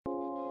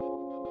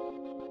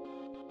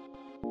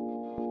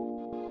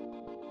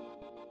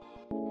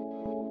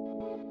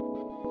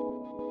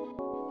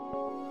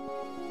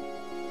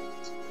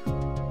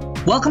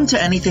Welcome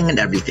to Anything and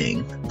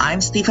Everything.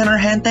 I'm Stephen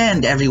Argente,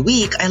 and every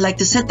week I like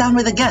to sit down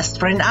with a guest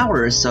for an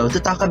hour or so to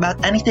talk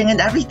about anything and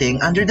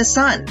everything under the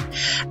sun.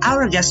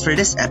 Our guest for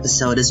this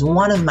episode is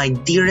one of my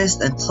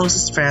dearest and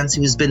closest friends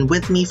who's been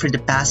with me for the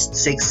past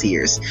 6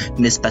 years,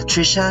 Miss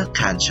Patricia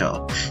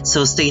Cancho.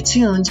 So stay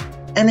tuned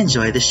and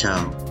enjoy the show.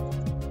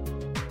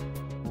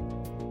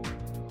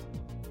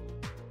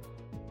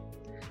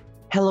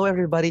 Hello,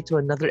 everybody, to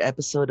another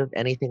episode of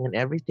Anything and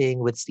Everything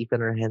with Stephen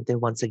Argente.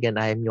 Once again,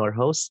 I am your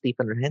host,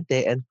 Stephen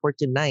Argente, and for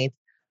tonight,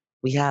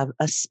 we have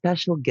a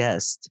special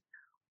guest,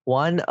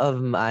 one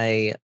of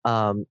my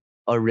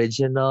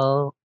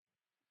original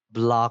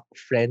Block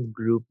friend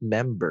group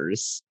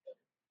members.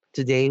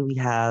 Today, we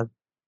have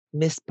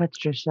Miss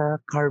Patricia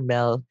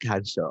Carmel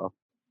Cancho.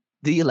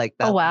 Do you like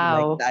Oh that? Do you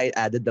like wow. that I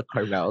added the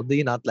Carmel? Do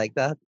you not like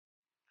that?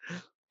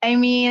 I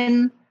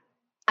mean,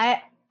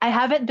 I I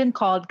haven't been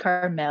called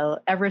Carmel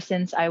ever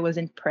since I was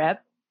in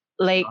prep.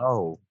 Like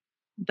Oh.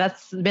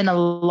 that's been a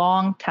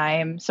long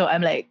time. So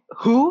I'm like,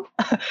 who?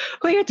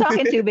 Who you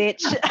talking to, bitch?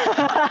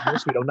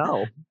 Yes, we don't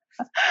know.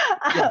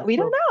 Yeah, We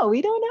don't so, know.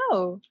 We don't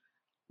know.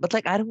 but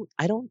like I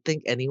don't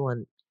think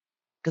anyone,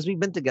 because we've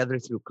been together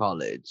through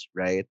college,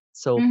 right?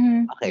 So,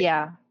 okay,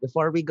 Yeah.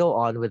 before we go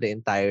on with the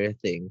entire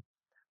thing,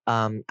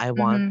 I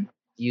want hmm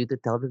you to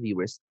tell the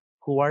viewers,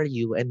 who are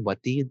you and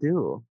what do you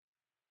do?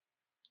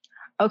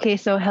 Okay,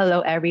 so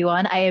hello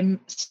everyone. I am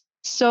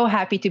so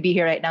happy to be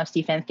here right now,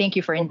 Stephen. Thank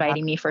you for So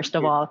inviting happy me, to first see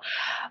of you. all.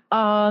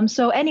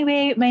 So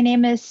anyway, my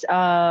name is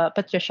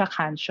Patricia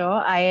Cancho.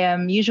 I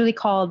am usually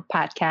called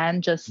Pat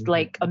Can, just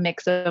like a Mhm.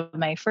 mix of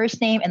my first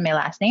name and my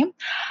last name.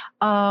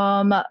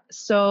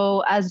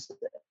 So as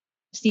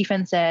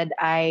Stephen said,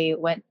 I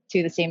went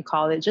to the same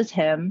college as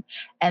him,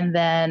 and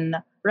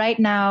then right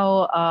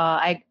now,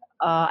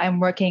 I'm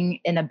working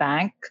in a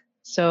bank.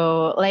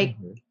 So like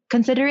Mhm.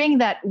 considering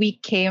that we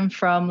came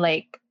from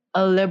like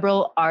a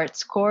liberal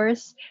arts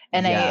course,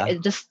 and Yeah, I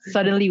just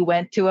suddenly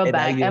went to a and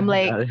now bank. you I'm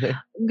like,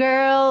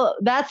 girl,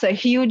 that's a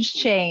huge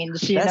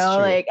change. that's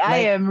true. Like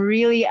I Like am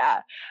really,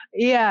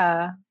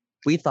 yeah,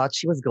 we thought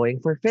she was going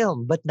for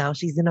film, but now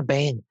she's in a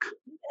bank.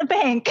 a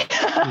bank.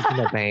 She's in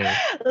a bank.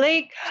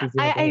 Like She's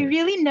in a I bank.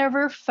 really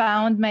never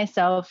found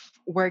myself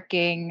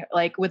working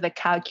like with a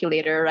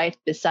calculator right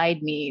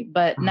beside me.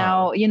 But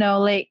Uh-huh. now,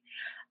 like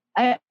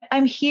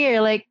I'm here.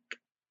 Like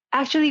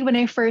actually when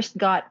I first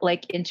got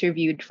like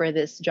interviewed for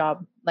this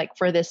job, like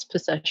for this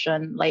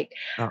position, like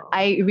Uh-uh.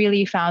 I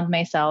really found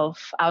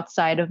myself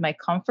outside of my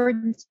comfort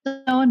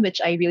zone,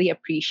 which I really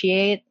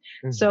appreciate.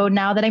 So Mhm.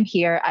 now that I'm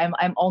here, I'm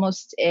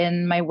almost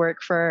in my work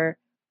for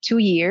 2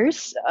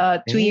 years,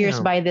 2 years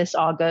Damn. by this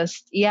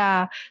August.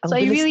 Yeah. Ang So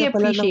I bilis really na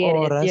pala ng appreciate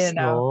it, oras, you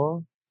no?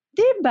 know.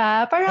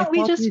 Diba? I Parang we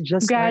thought you just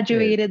just started.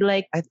 graduated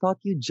like I thought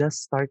you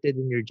just started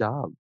in your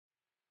job.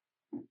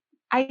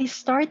 I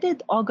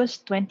started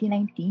August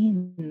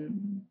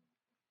 2019.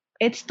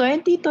 It's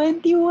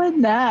 2021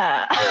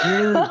 na.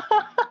 Girl,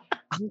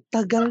 ang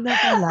tagal na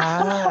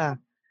pala.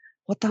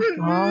 What the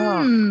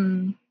fuck?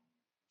 Mm-mm.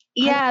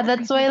 Kala Yeah, ko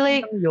that's why recently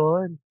like, lang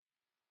yun.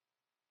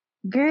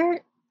 girl,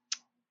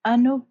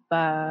 ano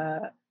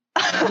ba?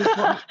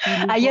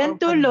 Feeling ko Ayan ang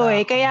tanda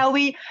tuloy. ko na.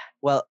 Kaya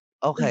Well,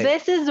 okay,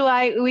 this is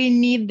why we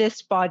need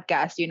this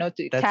podcast,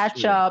 to that's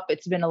catch true. up.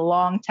 It's been a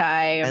long And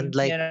time,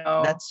 like,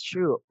 that's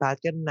true.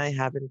 Patkan and I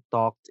haven't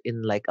talked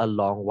in like a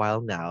long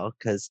while now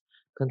because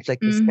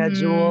conflicting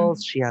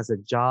schedules, Mm-hmm. she has a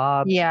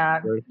job, she's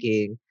Yeah.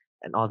 working,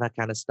 and all that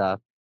kind of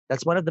stuff.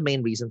 That's one of the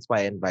main reasons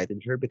why I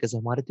invited her because I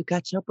wanted to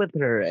catch up with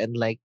her and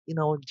like,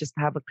 just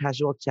have a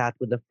casual chat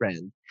with a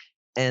friend.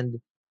 And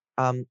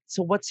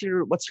so what's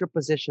your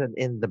position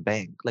in the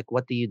bank? Like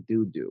what do you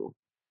do?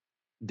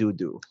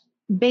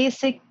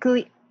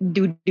 Basically,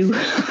 do. Do do.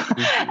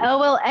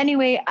 Well,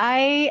 anyway,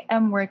 I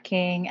am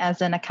working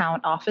as an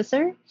account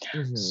officer.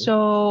 Mm-hmm.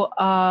 So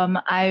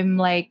I'm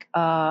like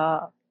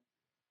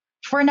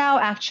for now,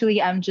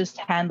 actually, I'm just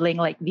handling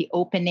like the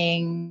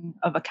opening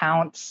of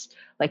accounts,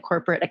 like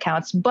corporate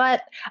accounts,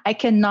 but I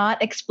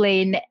cannot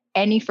explain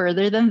any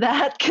further than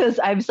that because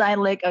I've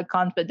signed like a Oh,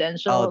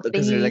 confidential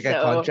because they're thingy. like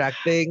a So contract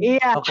thing.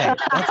 yeah, Okay,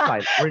 that's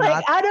fine. We're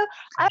like not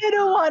I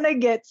don't want to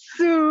get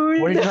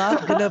we're sued.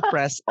 not gonna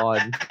press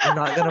on. We're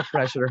not gonna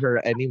pressure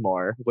her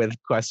anymore with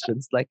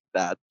questions like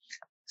that.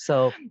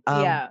 So,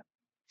 Yeah.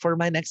 for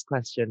my next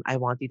question, I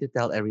want you to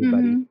tell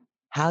everybody, hmm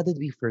how did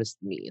we first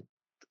meet?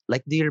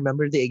 Like, do you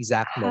remember the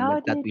exact How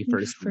moment that did we we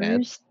first met?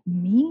 first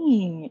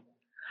meet?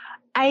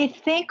 I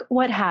think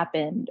what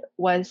happened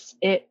was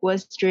it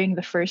was during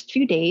the first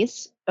few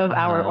days of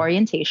our Uh-huh.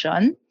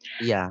 orientation.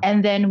 Yeah.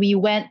 And then we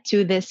went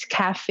to this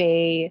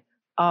cafe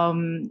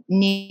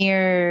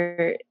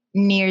near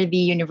the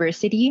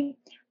university.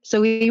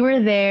 So we were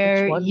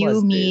there, Which one you,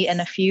 was me,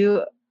 and a this?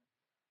 few.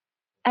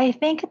 I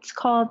think it's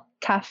called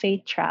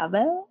Cafe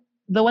Travel,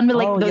 the one with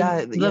like Oh,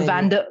 yeah, yeah,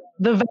 yeah.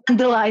 the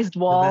vandalized The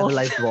walls.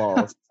 vandalized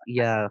walls.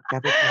 Yeah,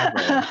 Cafe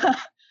Travel.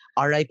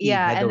 R.I.P.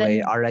 Yeah, By and the way,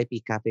 then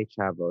R.I.P. Cafe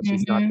Travel.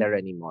 She's not mhm, there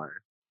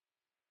anymore.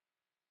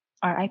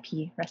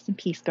 R.I.P. Rest in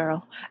peace,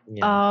 girl.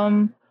 Yeah.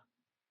 Um,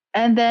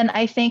 And then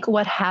I think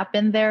what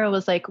happened there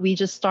was like we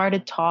just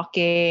started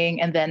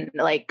talking, and then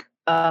like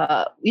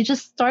we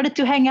just started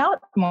to hang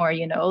out more,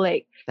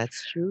 like That's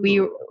we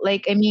true.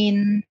 like I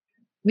mean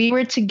we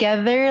were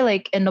together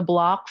like in a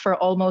block for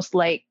almost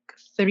like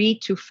 3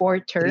 to 4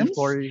 Three, terms.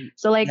 four,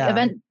 So like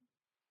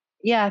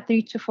yeah,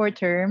 3 to 4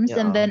 terms,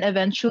 and yeah. then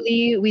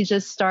eventually we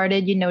just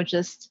started,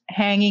 just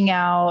hanging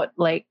out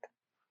like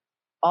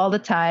all the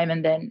time,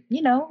 and then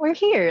we're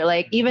here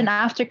like even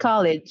after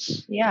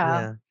college. Yeah.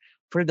 Yeah.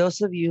 For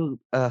those of you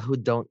who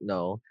don't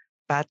know,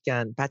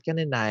 Patkan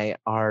and I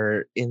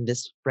are in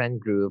this friend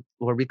group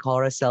where we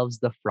call ourselves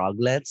the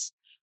Froglets.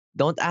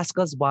 Don't ask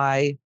us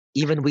why.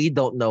 Even we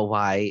don't know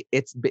why.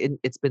 It's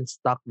been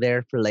stuck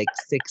there for like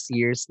 6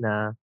 years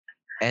now,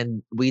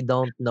 and we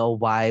don't know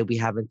why we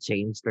haven't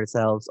changed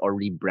ourselves or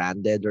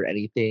rebranded or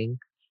anything.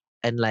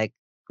 And like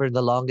for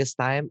the longest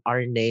time,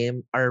 our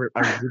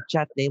group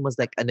chat name was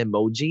like an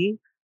emoji.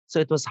 So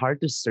it was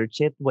hard to search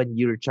it when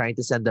you're trying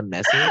to send a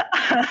message.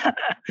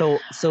 So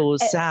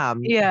Eh,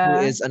 Sam, who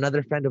yeah. is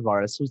another friend of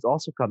ours, who's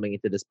also coming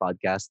into this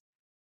podcast,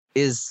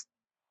 is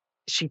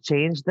she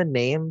changed the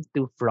name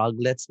to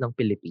Froglets ng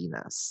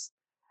Pilipinas.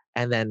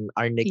 And then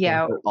our nicknames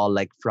Yeah, are all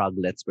like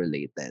Froglets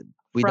related.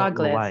 We don't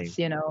know why.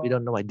 froglets, We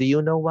don't know why. Do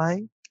you know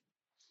why?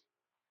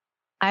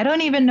 I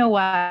don't even know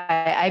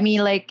why. I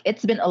mean, like,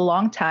 it's been a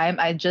long time.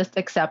 I just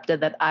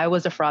accepted that I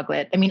was a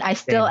froglet. I mean, I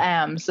still Same.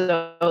 am.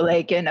 So,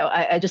 like,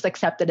 I just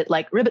accepted it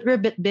like, ribbit,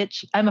 ribbit,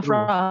 bitch, I'm a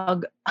True.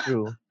 frog.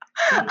 True.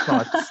 Same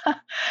thoughts.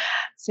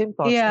 Same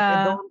thoughts. Like I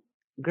Yeah. don't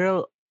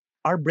girl,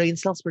 our brain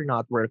cells were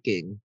not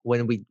working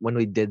when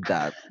we did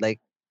that.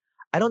 Like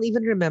I don't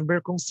even remember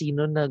kung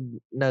sino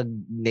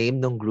nag-name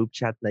nung group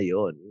chat na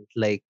yun.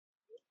 Like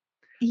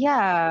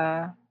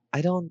Yeah.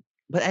 I don't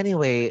but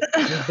anyway,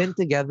 we've been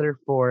together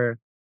for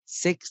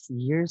 6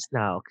 years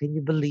now. Can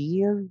you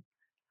believe?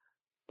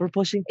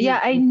 Yeah,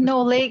 I We're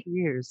know. pushing 6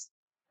 years.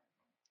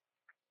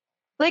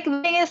 Like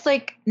the thing is,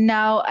 like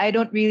now I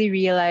don't really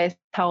realize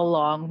how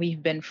long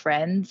we've been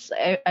friends.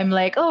 I'm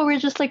like, oh, we're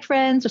just like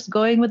friends, just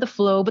going with the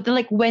flow. But then,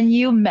 like when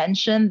you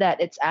mention that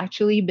it's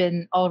actually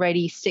been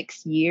already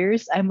 6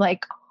 years, I'm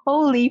like,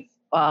 holy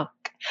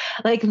fuck!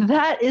 Like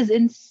that is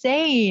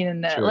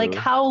insane. Like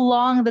True. how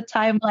long the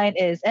timeline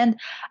is, and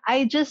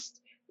I just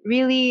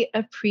really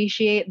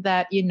appreciate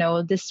that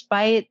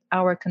despite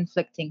our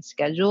conflicting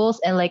schedules,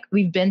 and like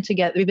we've been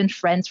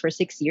friends for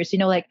 6 years,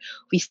 like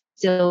we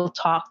still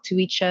talk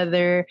to each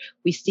other,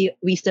 we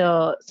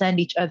still send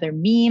each other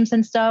memes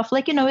and stuff,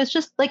 like it's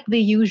just like the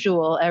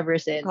usual ever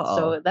since, Oo.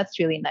 so that's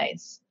really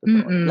nice.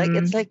 Totoo. Like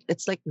Mm-mm.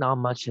 it's like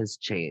not much has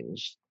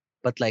changed,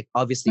 but like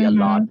obviously a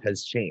lot Mm-hmm.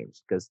 has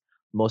changed because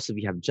most of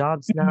you have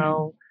jobs Mm-hmm.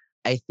 now.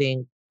 I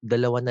think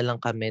dalawa na lang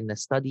kami na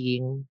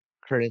studying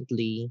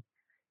currently,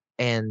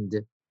 and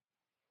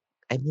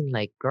I mean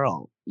like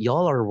girl,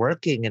 y'all are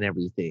working and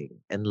everything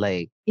and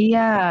like so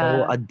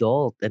Yeah,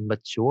 adult and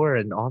mature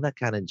and all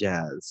that kind of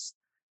jazz.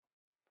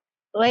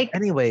 like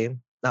Anyway,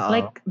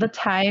 like the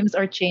times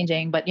are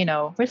changing, but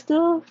we're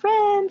still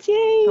friends.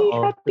 Yay,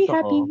 totoo, happy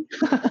totoo.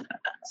 happy.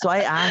 So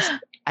I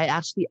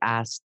actually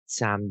asked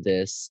Sam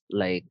this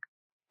like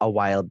a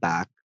while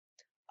back.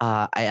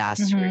 I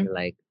asked her Mm-hmm.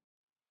 like,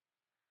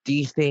 do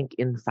you think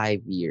in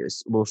 5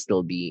 years we'll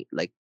still be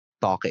like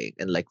talking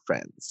and like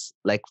friends,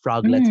 like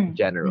froglets in Mm-hmm.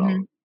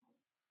 general?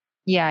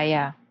 Yeah,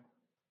 yeah.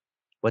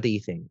 What do you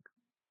think?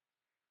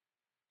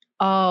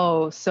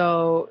 Oh,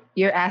 so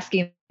you're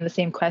asking the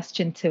same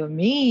question to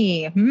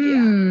me.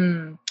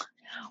 Yeah.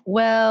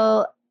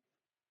 Well,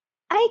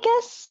 I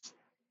guess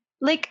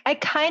like I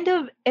kind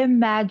of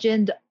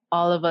imagined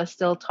all of us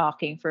still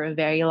talking for a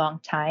very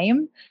long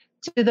time,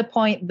 to the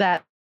point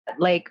that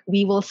like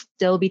we will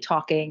still be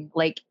talking,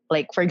 like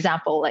for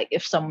example, like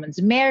if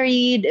someone's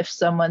married, if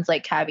someone's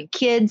like having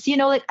kids,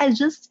 like I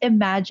just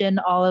imagine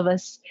all of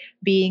us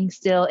being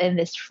still in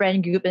this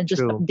friend group and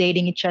just True.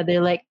 updating each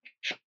other like,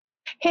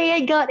 hey,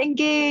 I got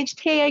engaged,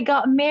 hey, I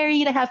got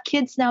married, I have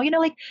kids now,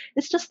 like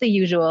it's just the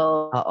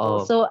usual.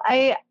 So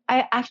Oo.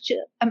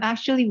 I'm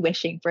actually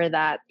wishing for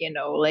that,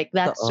 like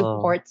that Totoo.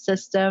 support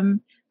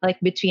system, like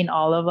between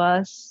all of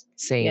us,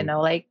 Same.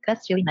 like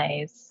that's really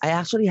nice. I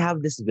actually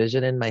have this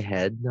vision in my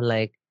head na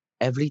like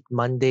every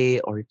Monday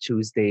or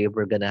Tuesday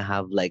we're gonna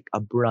have like a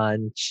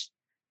brunch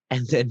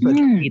and then Mm,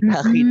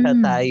 magkikita-kita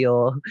mm-mm.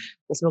 tayo.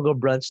 Tapos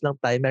mag-brunch lang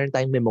tayo. Meron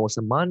tayong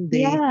Mimosa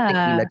Mondays,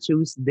 Tequila Yeah.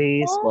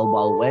 Tuesdays,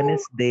 Walwal Oh.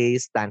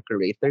 Wednesdays,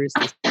 Tanqueray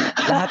Thursdays.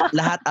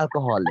 Lahat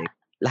alcoholic.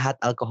 Lahat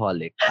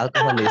alcoholic.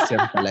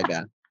 Alcoholism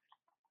talaga.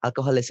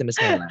 Alcoholism is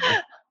my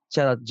life.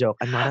 Shout out joke.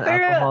 I'm not an Pero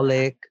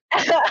alcoholic.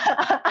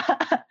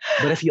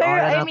 But if you are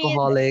pero an I mean,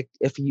 alcoholic,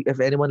 if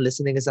anyone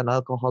listening is an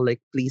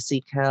alcoholic, please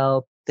seek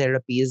help.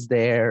 Therapy is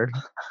there.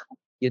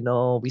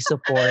 We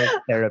support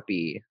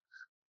therapy.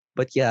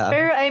 But yeah,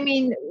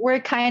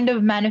 we're kind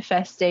of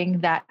manifesting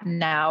that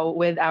now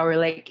with our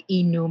like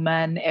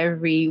inuman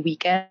every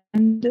weekend.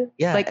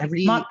 Like yeah,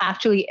 not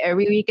actually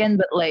every weekend,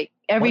 but like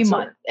every once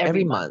month, a every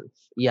every month. month.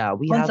 Yeah,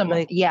 we Once have a month.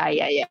 like Yeah,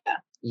 yeah, yeah.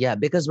 yeah,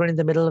 because we're in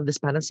the middle of this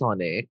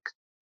Panasonic.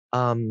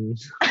 Um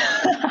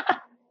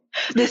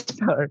This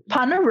Sorry.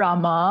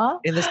 panorama.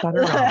 In this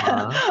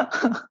panorama,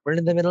 we're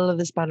in the middle of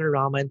this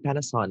panorama in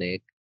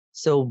Panasonic.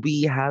 So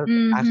we have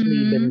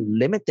actually Mm-hmm. been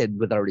limited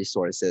with our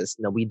resources.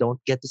 Now we don't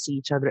get to see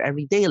each other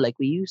every day like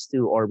we used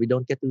to, or we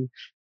don't get to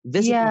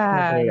visit each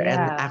Yeah, other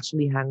and yeah.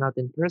 actually hang out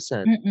in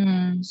person.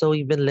 Mm-mm. So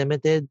we've been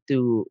limited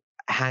to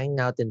hanging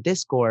out in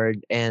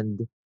Discord,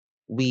 and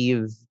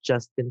we've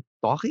just been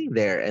talking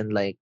there. And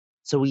like,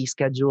 so we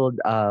scheduled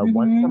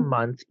once a Mm-hmm.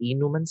 month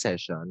e-Numan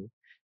session,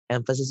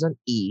 emphasis on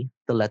E,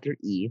 the letter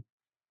E,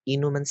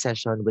 Inuman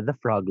session with the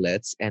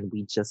froglets, and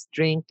we just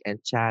drink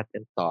and chat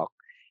and talk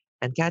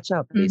and catch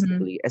up Mm-hmm.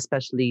 basically,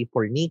 especially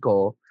for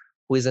Nico,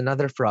 who is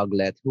another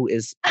froglet who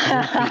is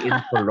currently in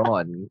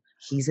Coron.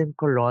 He's in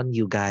Coron,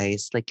 you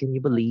guys. Like, can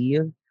you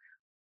believe?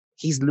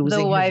 He's The losing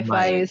his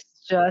Wi-Fi mind. is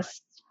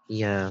just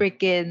Yeah.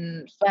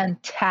 freaking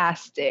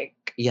fantastic.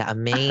 Yeah,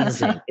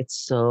 amazing. It's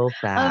so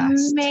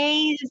fast.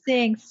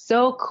 Amazing.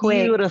 So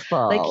quick. Like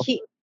Beautiful.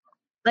 he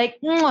like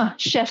mwah,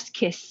 chef's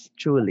kiss.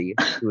 Truly,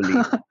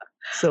 truly.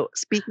 So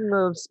speaking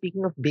of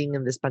being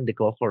in this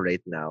Pandicoco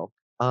right now,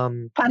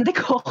 Panda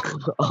Coke.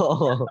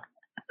 oh,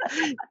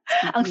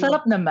 Ang speaking of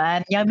sarap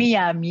naman. Yummy,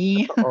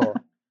 yummy. oh,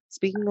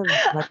 speaking of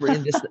that,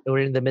 we're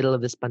in the middle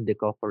of this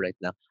Pandikoko right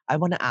now. I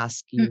want to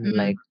ask you,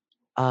 like,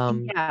 Mm-mm.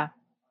 um, Yeah.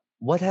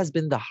 what has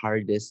been the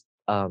hardest,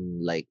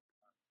 like,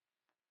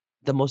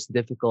 the most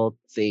difficult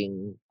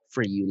thing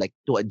for you, like,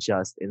 to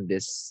adjust in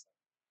this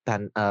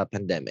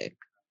pandemic?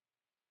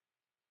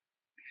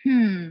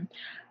 Hmm.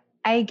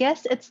 I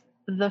guess it's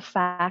the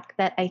fact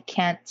that I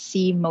can't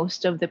see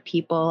most of the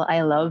people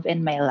I love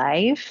in my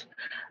life.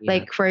 Yeah,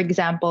 Like, for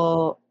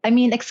example, I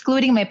mean,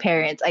 excluding my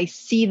parents, I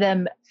see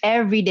them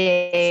every same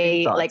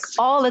day, like thoughts.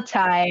 all the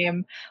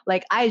time.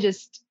 Like, I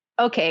just,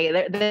 okay,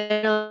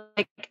 they're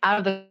like out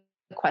of the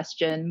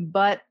question.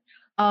 But,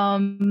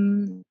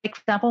 like,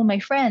 for example, my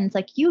friends,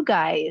 like you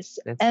guys,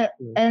 That's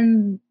true.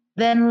 and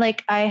then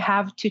like I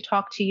have to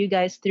talk to you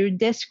guys through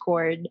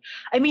Discord.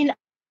 I mean,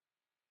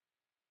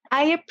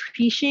 I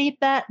appreciate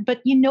that,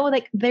 but you know,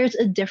 like there's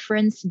a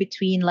difference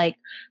between like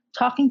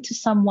talking to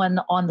someone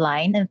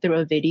online and through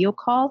a video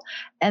call,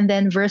 and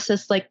then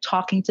versus like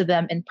talking to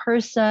them in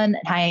person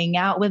and hanging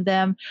out with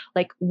them,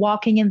 like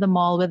walking in the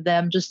mall with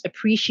them, just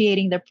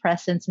appreciating their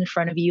presence in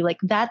front of you. Like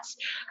that's,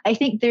 I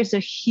think there's a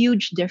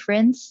huge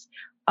difference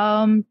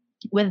um,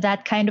 with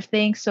that kind of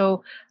thing.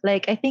 So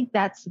like I think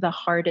that's the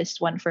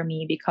hardest one for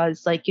me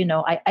because like you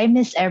know I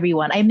miss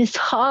everyone. I miss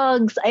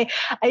hugs. I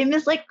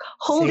miss like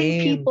holding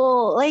Same,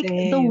 people, like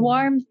the same,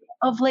 warmth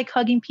of like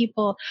hugging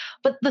people.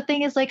 But the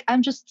thing is like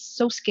I'm just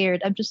so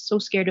scared. I'm just so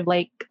scared of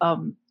like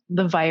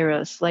the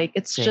virus. Like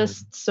it's same.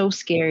 just so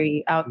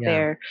scary out Yeah.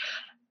 there.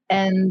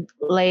 And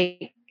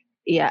like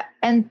yeah.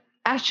 And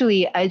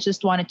actually I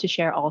just wanted to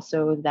share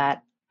also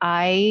that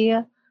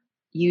I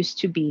used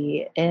to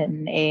be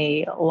in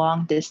a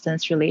long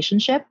distance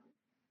relationship.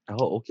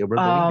 Oh, okay. We're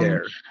going Um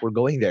there. We're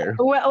going there.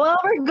 well,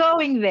 we're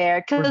going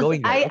there We're because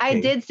going there.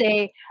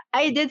 Okay.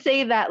 I did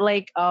say that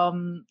like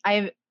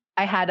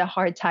I had a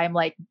hard time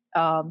like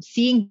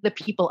seeing the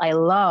people I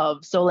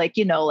love. So like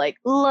you know like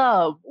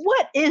love.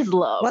 What is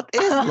love? What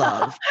is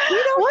love? We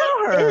don't What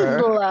know is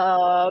her.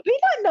 love? We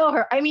don't know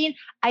her. I mean,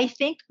 I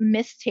think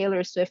Miss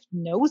Taylor Swift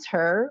knows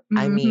her.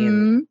 I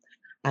mean,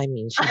 Hmm.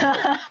 she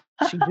does.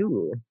 She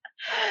do.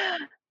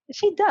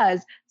 She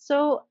does.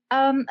 So,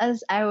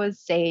 as I was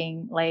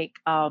saying, like,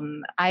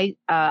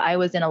 I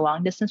was in a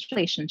long distance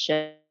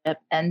relationship,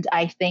 and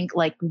I think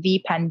like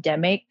the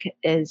pandemic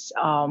is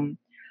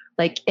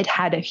like it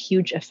had a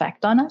huge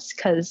effect on us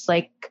because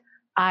like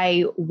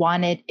I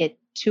wanted it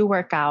to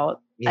work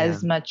out Yeah.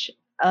 as much.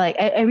 Like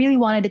I really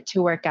wanted it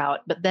to work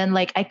out, but then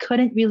like I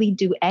couldn't really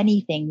do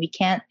anything. We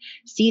can't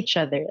see each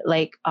other.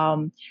 Like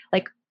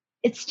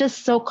it's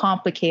just so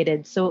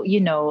complicated. So, you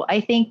know, I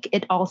think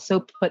it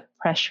also put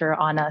pressure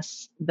on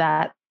us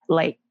that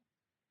like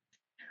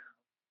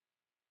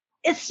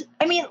it's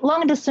I mean,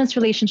 long distance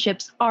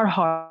relationships are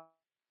hard.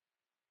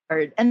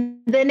 And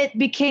then it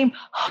became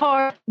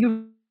hard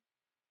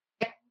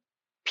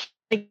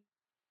like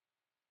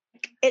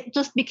it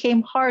just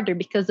became harder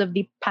because of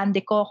the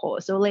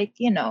pandecojo. So like,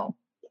 you know,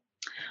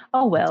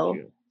 oh That's well.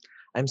 true.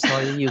 I'm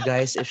sorry, you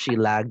guys, if she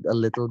lagged a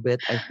little bit.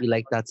 I feel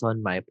like that's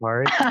on my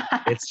part.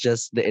 It's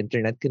just the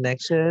internet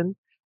connection,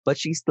 but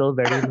she's still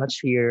very much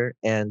here.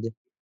 And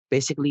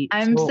basically,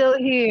 I'm so still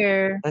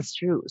here. that's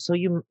true. So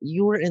you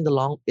were in the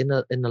long in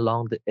a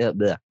long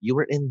you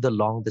were in the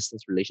long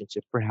distance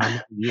relationship for how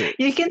many You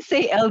years? can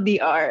say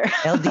LDR.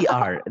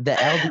 LDR, the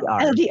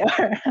LDR.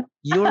 LDR.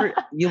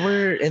 You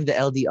were in the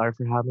LDR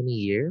for how many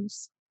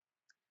years?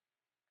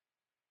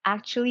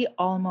 Actually,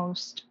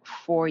 almost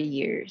 4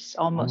 years.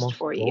 Almost Almost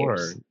four four.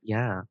 years.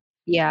 Yeah.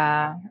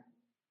 Yeah.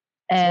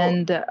 So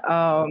And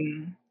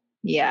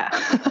yeah.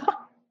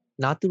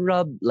 not to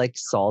rub like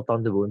salt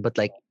on the wound, but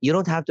like you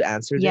don't have to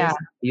answer Yeah. this.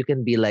 You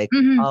can be like,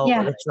 Hmm. oh,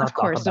 Yeah. let's not Of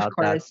talk course. Of about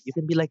that. course. You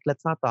can be like,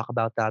 let's not talk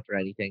about that or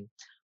anything.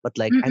 But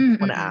like, I just Mm-mm,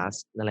 want to mm-mm.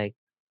 ask, like,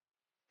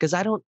 because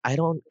I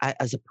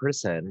as a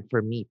person,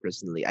 for me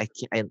personally, I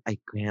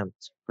can't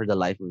for the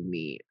life of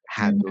me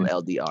handle Mhm.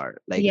 LDR.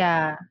 Like,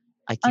 Yeah.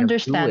 I can't do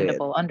it.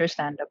 Understandable,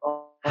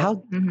 understandable. How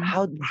Hmm.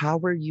 how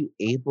were you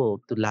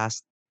able to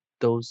last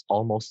those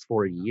almost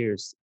 4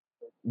 years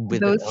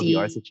with an Those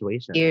LDR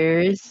situation?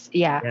 years,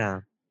 yeah.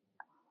 Yeah,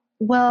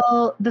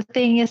 Well, the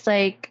thing is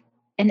like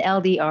in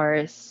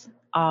LDRs,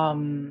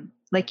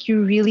 like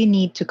you really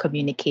need to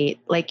communicate.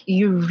 Like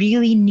you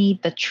really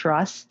need the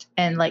trust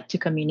and like to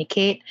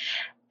communicate.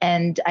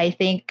 And I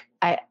think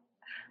like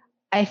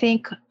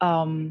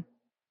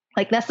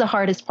that's the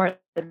hardest part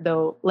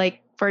though.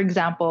 Like for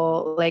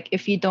example, like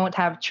if you don't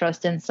have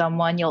trust in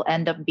someone, you'll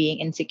end up being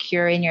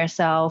insecure in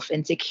yourself,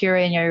 insecure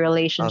in your of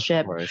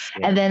relationship. course.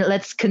 And Yeah, then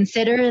let's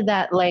consider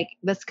that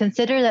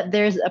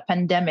there's a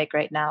pandemic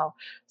right now.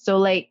 So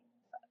like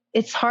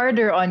it's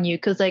harder on you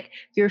because like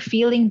you're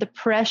feeling the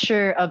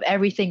pressure of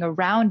everything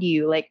around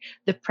you, like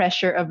the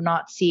pressure of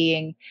not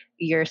seeing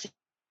your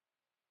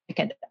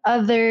significant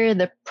other,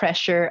 the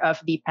pressure of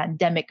the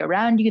pandemic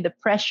around you, the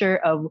pressure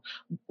of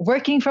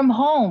working from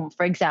home,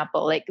 for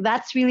example. Like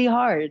that's really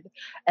hard.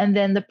 And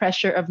then the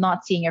pressure of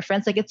not seeing your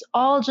friends, like it's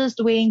all just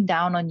weighing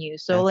down on you.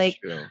 So that's like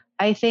true.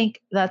 I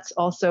think that's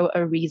also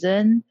a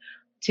reason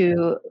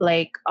to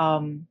like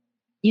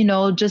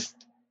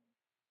just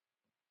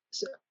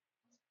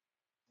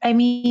I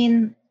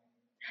mean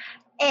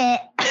I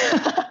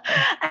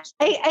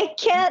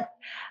can't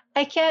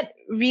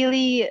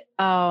really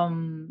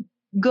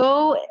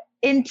go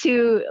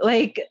into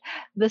like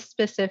the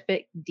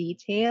specific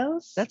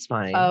details That's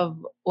fine.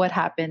 of what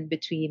happened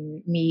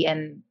between me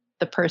and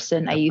the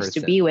person I The used to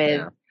person. be with.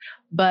 Yeah.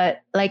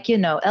 But like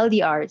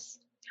LDRs,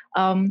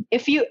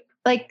 if you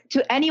like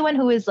to anyone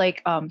who is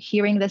like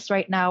hearing this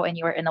right now and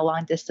you're in a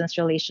long distance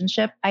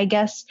relationship, I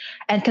guess,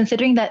 and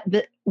considering that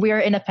we're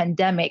in a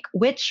pandemic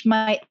which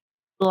might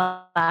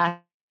last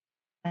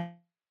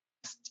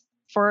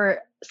for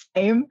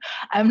time,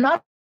 I'm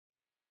not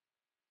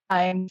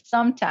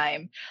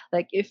sometime.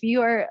 Like if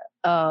you are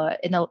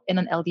in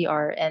an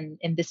LDR and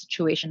in this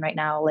situation right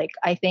now, like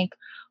I think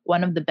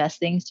one of the best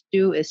things to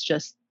do is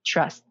just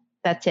trust.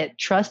 That's it.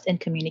 Trust and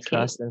communicate.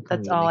 Trust and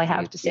That's all I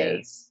have communicate. to say.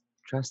 Yes.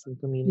 Trust and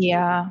communicate, of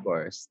Yeah.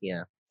 course.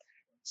 Yeah.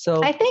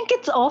 So, I think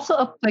it's also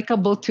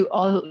applicable to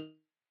all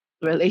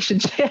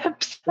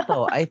relationships.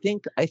 totoo, I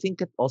think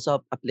it's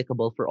also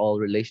applicable for all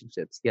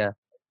relationships. Yeah.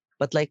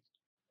 But like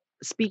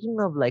speaking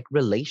of like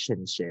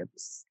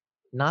relationships,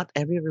 not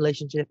every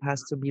relationship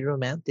has to be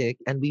romantic.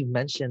 And we've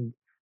mentioned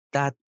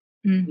that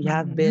we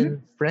have Hmm.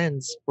 been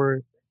friends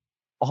for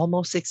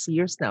almost 6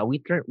 years now. We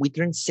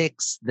turned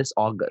 6 this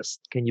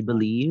August. Can you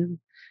believe?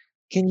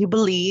 Can you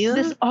believe?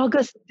 This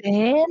August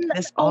then?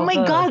 This Oh my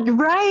August. god,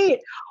 right.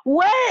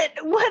 What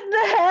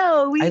the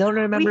hell? I We don't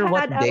we remember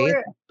what had date,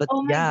 our but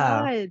oh my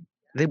yeah,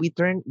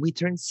 god. we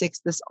turned 6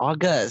 this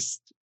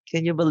August.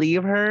 Can you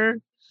believe her?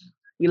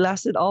 We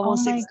lasted Oh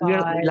almost my 6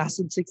 years. We god.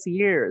 lasted 6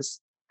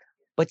 years.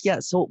 But yeah,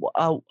 so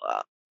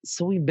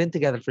we've been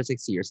together for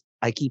 6 years.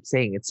 I keep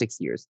saying it's 6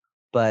 years.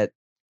 But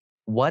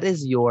what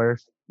is your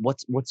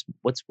what's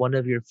one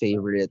of your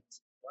favorite?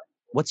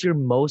 What's your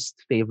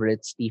most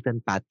favorite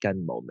Stephen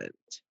Patkan moment?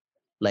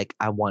 Like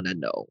I wanna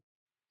know.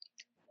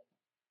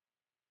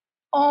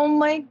 Oh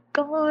my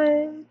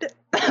god.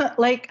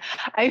 Like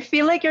I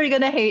feel like you're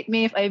gonna hate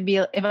me if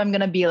I'm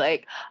gonna be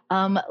like,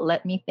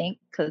 let me think,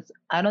 because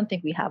I don't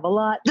think we have a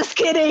lot. Just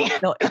kidding.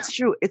 No, it's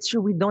true. It's true.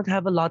 We don't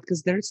have a lot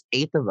because there's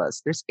 8 of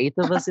us. There's 8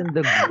 of us in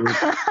the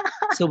group.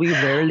 So we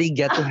rarely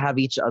get to have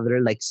each other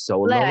like Yeah,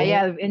 solo.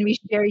 yeah, and we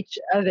share each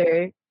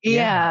other.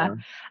 Yeah. Yeah.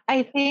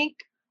 I think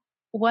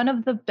one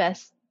of the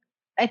best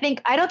I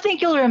don't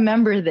think you'll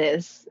remember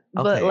this,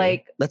 but Okay.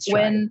 like Let's try.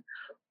 when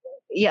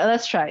yeah,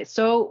 let's try.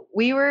 So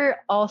we were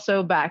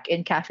also back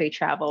in Cafe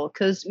Travel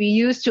because we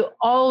used to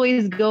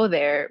always go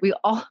there. We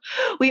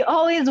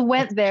always That's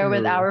went there with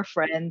true. our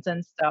friends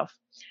and stuff.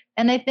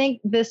 And I think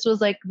this was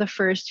like the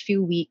first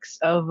few weeks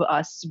of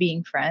us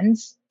being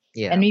friends.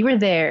 And Yeah. we were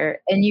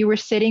there and you were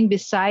sitting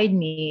beside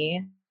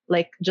me,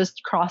 like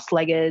just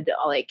cross-legged,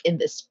 like in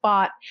this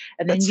spot.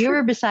 And then That's you true.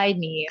 were beside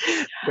me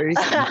Very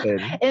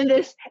Stephen. in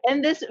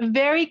this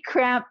very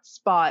cramped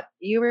spot.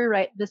 You were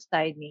right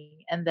beside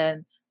me. And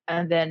then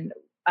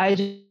I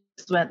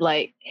just went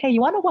like, "Hey, you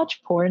want to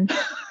watch porn?"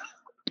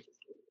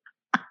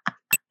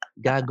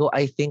 Gago,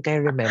 I think I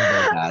remember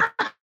that.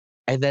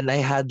 And then I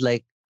had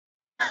like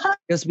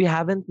because we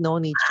haven't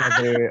known each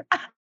other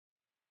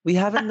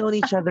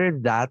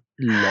that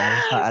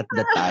long at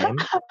the time.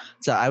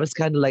 So I was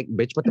kind of like,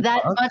 bitch, what the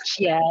That fuck? much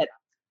yet.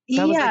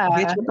 So I was like, bitch, Yeah,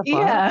 what the fuck?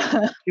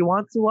 yeah. You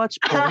want to watch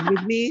porn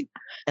with me?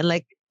 And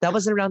like that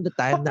was around the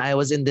time that I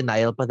was in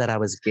denial but that I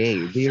was gay.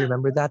 Do you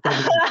remember that?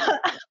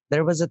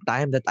 There was a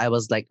time that I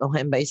was like, oh,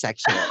 I'm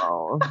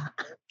bisexual.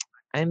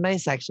 I'm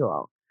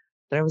bisexual.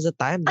 There was a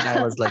time that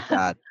I was like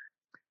that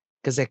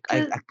because I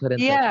couldn't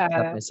like accept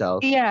Yeah,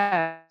 myself. So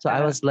yeah.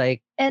 I was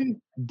like,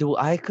 And do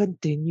I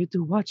continue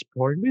to watch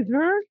porn with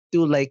her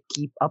to like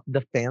keep up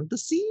the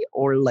fantasy,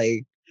 or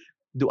like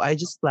do I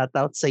just flat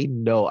out say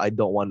no, I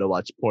don't want to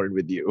watch porn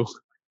with you?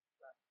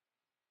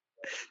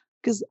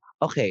 Because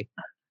okay,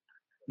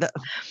 the,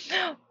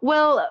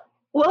 well,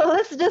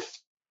 let's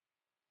just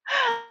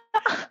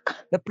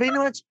That pretty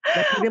much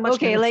kind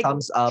Okay, of like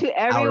sums up to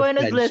our everyone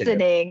who's friendship.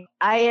 listening,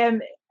 I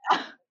am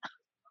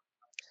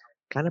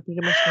Kind of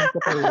pretty much sums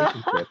up our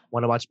relationship.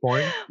 Want to watch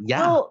porn?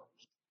 Yeah. well,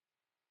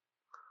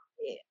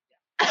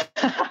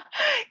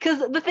 because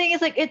the thing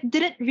is, like, it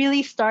didn't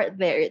really start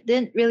there. It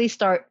didn't really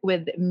start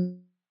with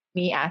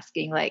me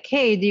asking, like,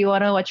 "Hey, do you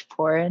want to watch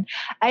porn?"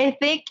 I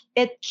think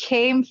it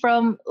came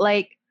from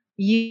like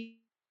you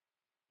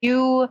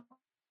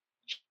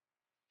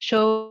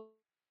showing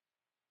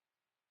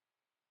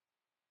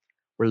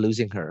We're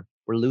losing her.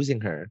 We're losing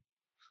her.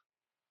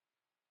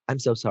 I'm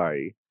so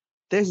sorry.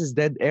 This is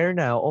dead air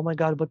now. Oh my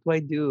god, what do I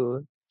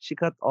do? She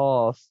cut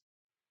off.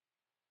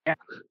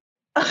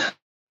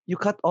 You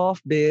cut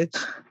off, bitch.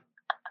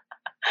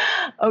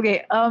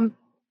 okay, oh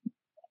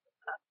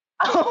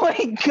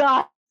my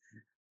god.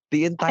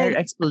 The entire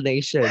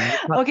explanation. You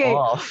cut Okay,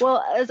 off.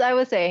 well, as I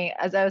was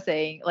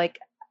saying, like,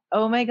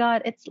 oh my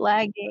god, it's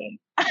lagging.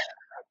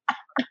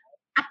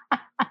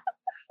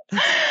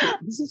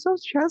 This is so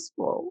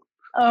stressful.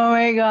 Oh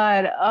my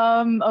god.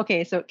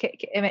 Okay, so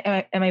am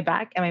I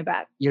back? Am I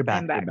back? You're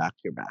back. I'm You're back. back.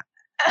 You're back.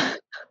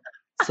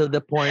 So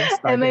the porn Am I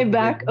started with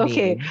back?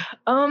 Okay. me.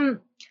 Um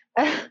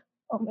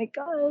oh my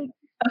god.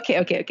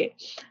 Okay.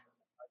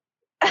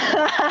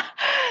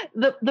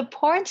 The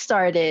porn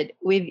started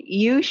with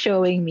you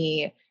showing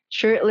me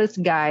shirtless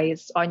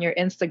guys on your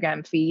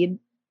Instagram feed,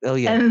 Oh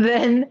yeah. and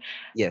then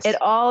Yes. it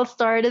all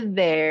started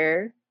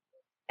there.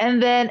 And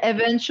then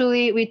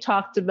eventually we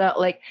talked about,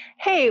 like,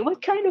 hey,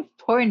 what kind of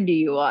porn do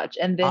you watch?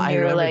 And Oh, then I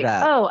you're remember like,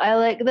 that. oh, I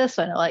like this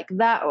one, I like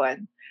that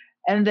one.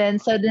 And then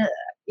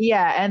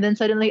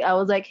suddenly I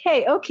was like,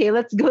 hey, okay,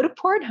 let's go to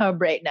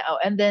Pornhub right now.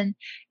 And then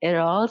it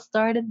all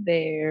started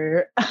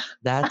there.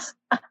 That's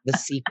the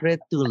secret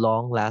to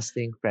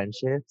long-lasting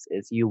friendships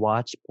is you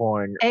watch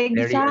porn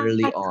very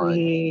early on.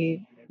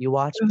 Exactly. You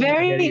watch porn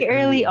very Very early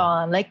early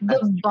on. on. Like That's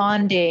the true.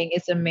 bonding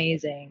is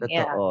amazing.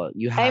 Yeah. Totoo.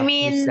 You I have to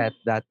mean, set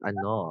that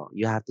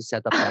you have to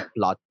set up that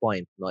plot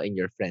point no in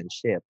your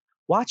friendship.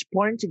 Watch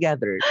porn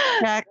together.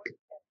 Check.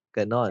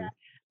 Ganon.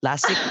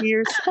 Last 6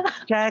 years?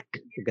 Check.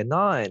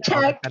 Ganon. All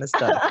that check. kind of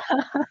stuff.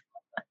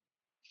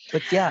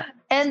 But yeah.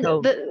 and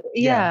So the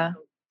yeah.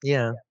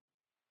 yeah.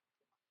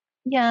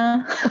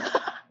 Yeah. Yeah.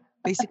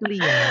 Basically,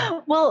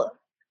 yeah. Well,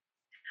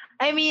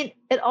 I mean,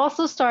 it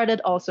also started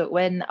also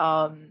when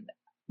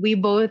we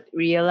both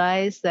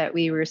realized that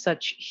we were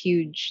such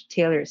huge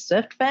Taylor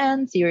Swift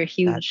fans. You were That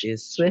huge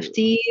is true.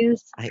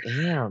 Swifties. I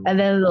am. And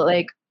then,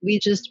 like, we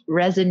just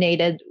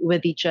resonated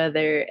with each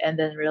other, and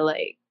then we're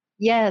like,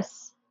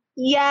 yes,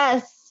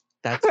 yes,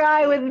 That's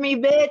cry true. with me,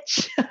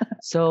 bitch.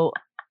 So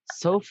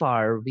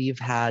far we've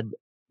had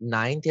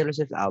 9 Taylor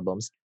Swift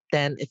albums,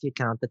 10 if you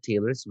count the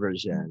Taylor's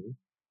version.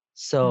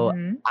 So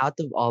hmm out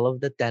of all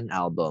of the 10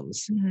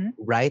 albums, hmm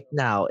right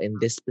now in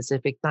this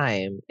specific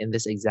time, in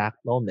this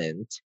exact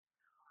moment,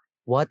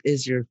 what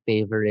is your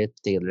favorite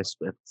Taylor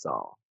Swift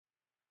song?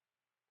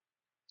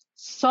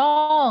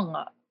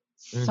 Song,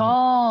 Hmm.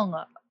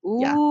 song.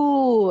 Yeah.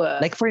 Ooh,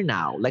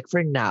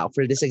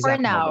 For this for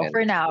exact now, moment.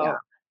 for Yeah, now.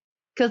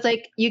 Because,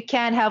 like, you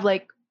can't have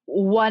like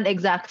one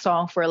exact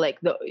song for like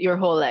your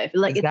whole life.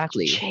 Like, it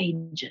exactly.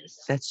 changes.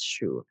 That's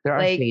true. There are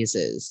Like,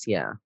 phases.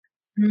 Yeah.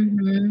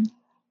 mhm.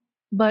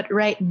 But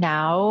right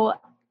now,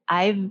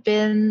 I've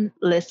been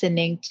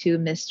listening to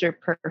Mr.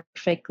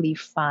 Perfectly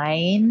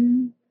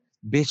Fine.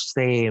 Bitch,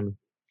 same.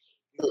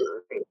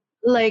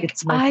 Like,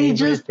 It's my I favorite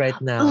just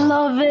right now.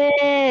 love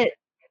it.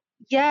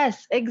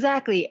 Yes,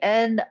 exactly.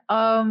 And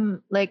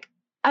like,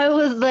 I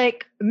was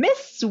like,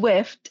 Miss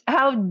Swift,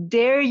 how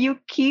dare you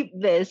keep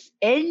this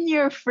in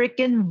your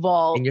freaking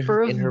vault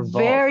for a In her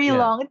vault. very Yeah.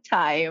 long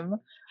time?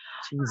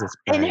 Jesus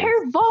In Christ.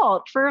 her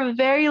vault for a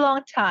very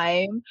long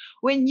time,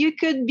 when you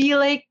could be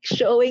like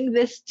showing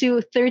this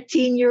to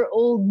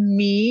 13-year-old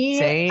me.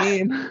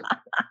 Same.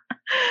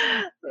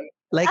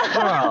 Like,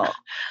 girl,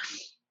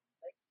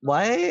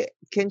 why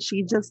can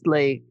she just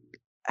like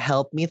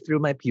help me through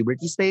my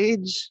puberty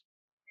stage?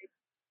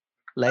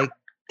 Like,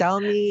 tell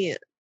me,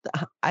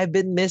 I've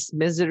been Miss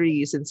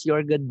Misery since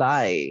your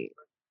goodbye.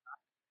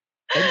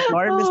 And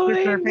you're Oh Mr.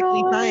 my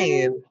Perfectly god.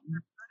 Fine.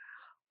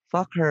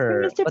 Fuck You're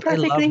her. Mr. But I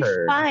love Perfectly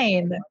her.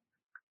 Fine.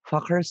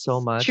 Fuck her so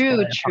much, but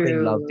True, I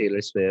fucking love true.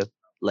 Taylor Swift.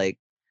 Like,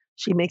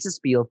 she makes us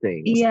feel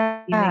things. She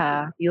makes us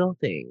Yeah. feel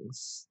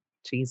things.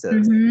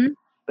 Jesus. Mm-hmm.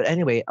 But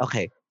anyway,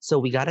 okay. So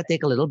we gotta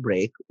take a little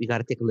break. We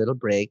gotta take a little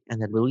break,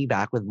 and then we'll be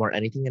back with more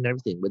anything and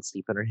everything with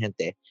Stephen or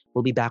Gente.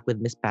 We'll be back with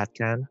Miss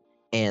Patcan,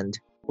 and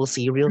we'll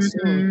see you real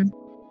soon.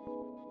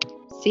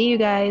 Mm-hmm. See you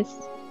guys.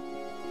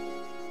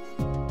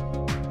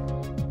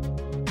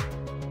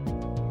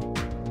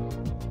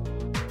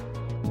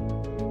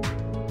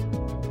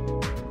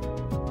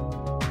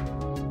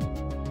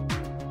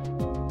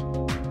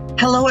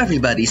 Hello,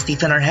 everybody.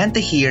 Stephen Argente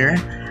here.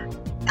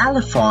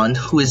 Alifon,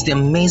 who is the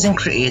amazing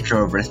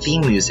creator of our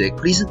theme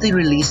music, recently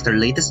released their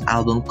latest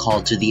album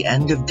called To the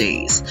End of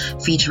Days,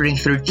 featuring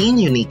 13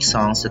 unique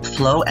songs that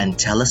flow and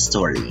tell a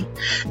story.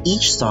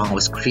 Each song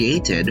was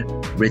created,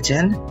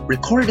 written,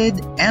 recorded,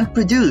 and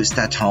produced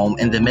at home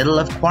in the middle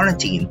of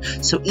quarantine,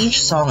 so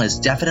each song is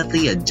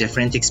definitely a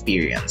different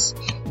experience.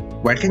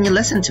 Where can you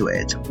listen to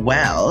it?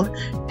 Well,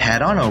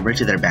 head on over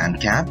to their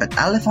Bandcamp at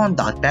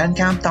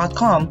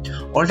alifon.bandcamp.com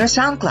or their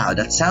SoundCloud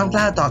at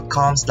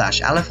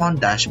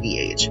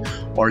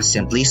soundcloud.com/alifon-bh or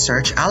simply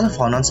search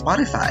Alifon on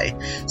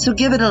Spotify. So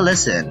give it a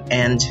listen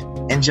and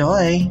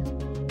enjoy!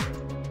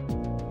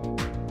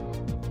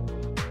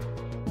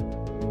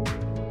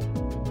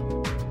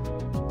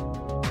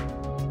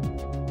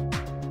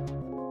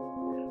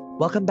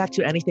 Welcome back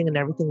to Anything and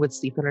Everything with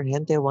Stephen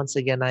Argente. Once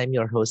again, I'm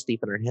your host,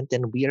 Stephen Argente,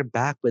 and we are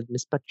back with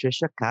Miss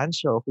Patricia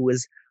Cancio, who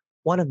is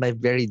one of my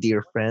very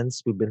dear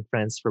friends. We've been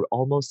friends for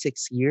almost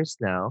 6 years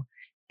now.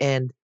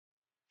 And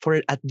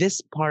for at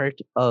this part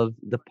of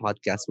the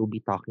podcast, we'll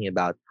be talking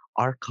about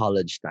our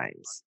college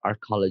times, our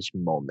college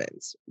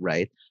moments,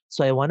 right?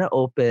 So I want to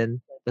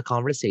open the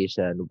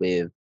conversation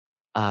with,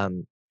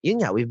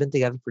 we've been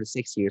together for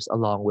 6 years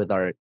along with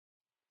our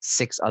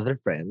six other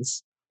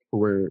friends who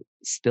we're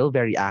still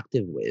very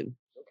active with.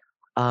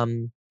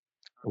 Um,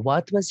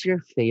 what was your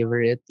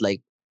favorite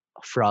like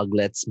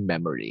Froglets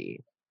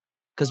memory?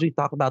 Because we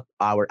talk about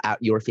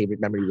your favorite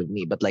memory with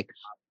me, but like,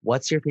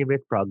 what's your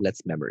favorite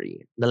Froglets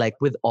memory? Like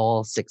with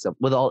all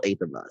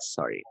eight of us.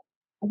 Sorry,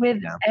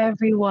 With yeah,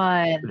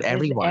 everyone, with with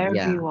everyone,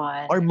 yeah,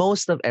 everyone. or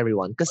most of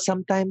everyone. Because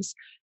sometimes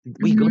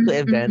we go to Mhm,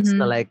 events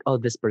and mhm. like, oh,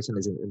 this person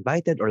isn't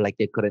invited, or like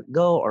they couldn't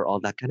go, or all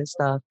that kind of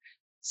stuff.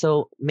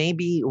 So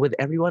maybe with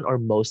everyone or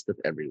most of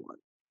everyone.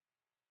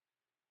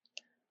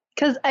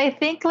 Because I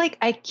think like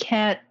I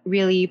can't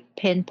really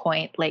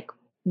pinpoint like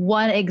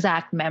one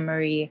exact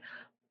memory,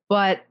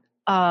 but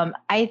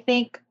I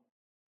think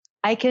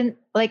I can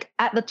like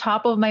at the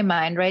top of my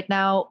mind right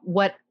now,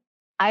 what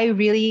I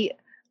really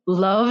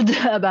loved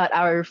about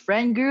our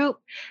friend group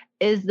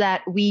is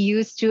that we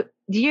used to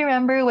do you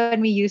remember when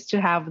we used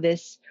to have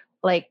this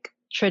like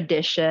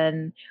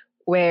tradition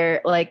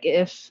where like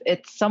if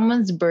it's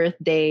someone's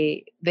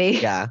birthday, they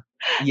Yeah,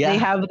 they yeah.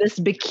 have this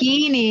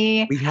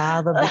bikini. We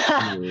have a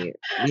bikini.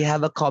 We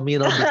have a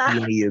communal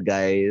bikini, you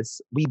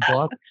guys. We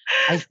bought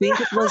I think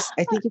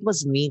it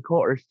was Nico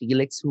or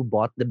Felix who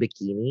bought the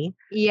bikini.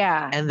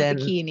 Yeah, And the then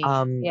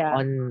bikini. Yeah.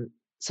 on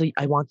so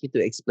I want you to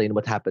explain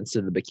what happens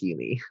to the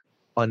bikini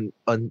on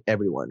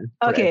everyone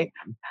for Okay.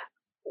 everyone.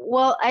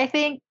 Well, I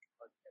think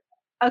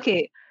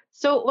okay.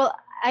 Well,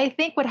 I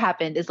think what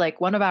happened is like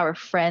one of our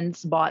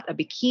friends bought a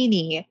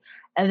bikini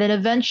and then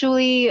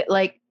eventually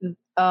like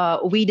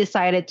we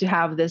decided to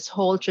have this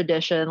whole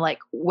tradition like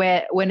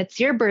when it's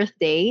your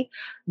birthday,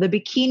 the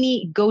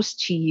bikini goes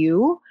to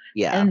you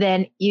Yeah. and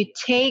then you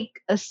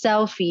take a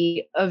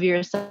selfie of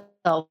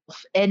yourself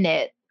in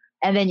it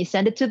and then you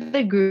send it to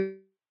the group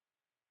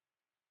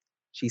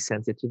She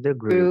sent it to the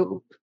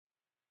group.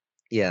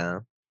 Yeah.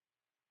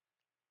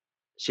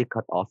 She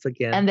cut off and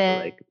again for then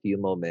like a few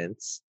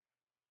moments.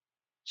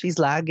 She's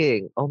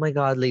lagging. Oh my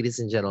god, ladies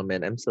and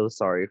gentlemen, I'm so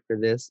sorry for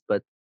this,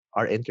 but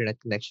our internet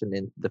connection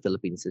in the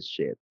Philippines is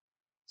shit.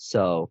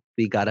 So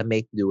we gotta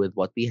make do with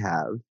what we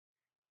have,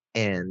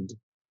 and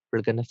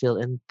we're gonna fill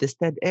in this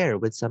dead air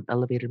with some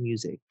elevator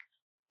music.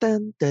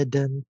 Dun dun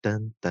dun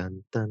dun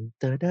dun dun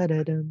dun dun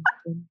dun dun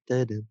dun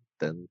dun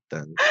dun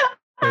dun.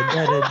 Dun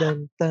dun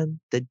dun dun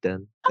dun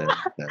dun dun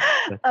dun dun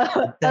dun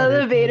dun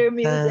elevator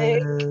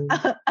music. dun.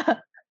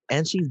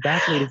 And she's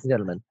back, ladies and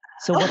gentlemen.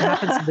 So what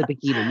happens to the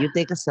bikini? You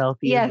take a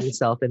selfie of Yes.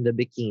 yourself in the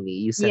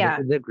bikini, you send it Yeah.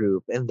 to the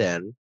group, and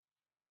then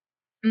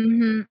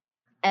Hmm.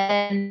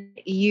 And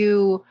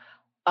you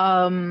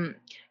um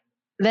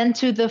then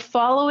to the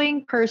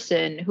following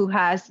person who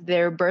has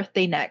their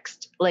birthday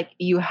next, like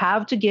you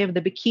have to give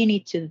the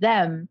bikini to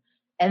them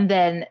and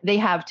then they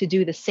have to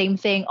do the same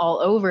thing all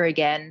over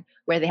again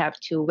where they have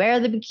to wear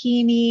the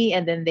bikini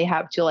and then they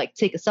have to like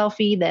take a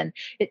selfie, then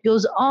it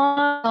goes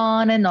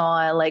on and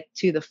on like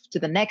to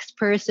the next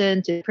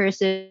person, to the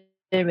person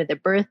with their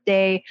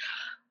birthday.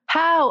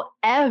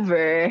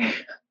 However,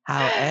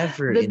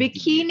 however, the indeed,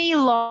 bikini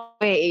lost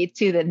way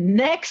to the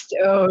next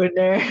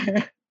owner.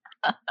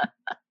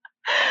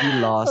 we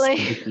lost the Like,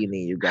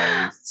 bikini, you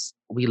guys.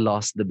 We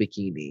lost the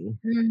bikini.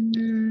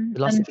 mhm, We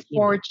lost the bikini.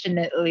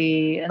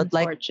 unfortunately, But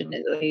like,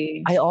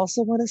 unfortunately. I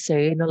also want to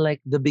say,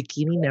 like the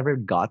bikini never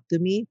got to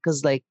me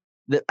because like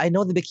I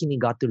know the bikini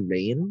got to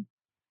Rain,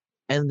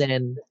 and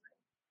then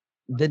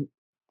the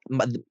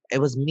it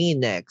was me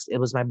next. It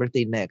was my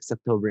birthday next,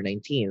 October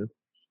 19th.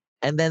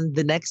 And then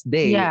the next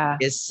day Yeah.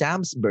 is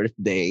Sam's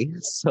birthday.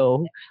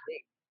 So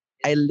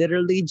I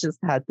literally just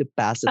had to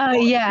pass it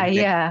Oh, on yeah, the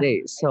next yeah.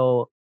 day.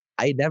 So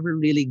I never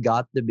really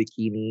got the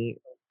bikini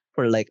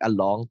for like a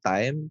long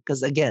time.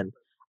 Because again,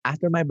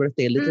 after my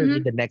birthday, literally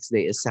Mhm. the next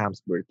day is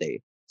Sam's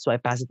birthday. So I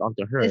pass it on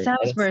to her. It's Sam's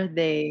And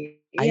birthday.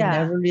 I Yeah.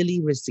 never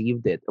really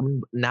received it.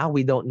 Now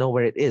we don't know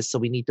where it is. So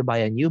we need to buy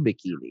a new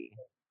bikini.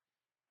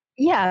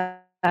 Yeah.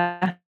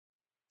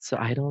 So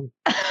I don't,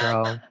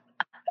 girl.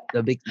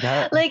 The big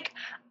that Like,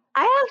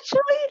 I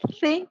actually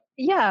think,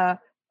 yeah,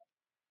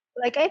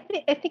 like I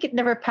think it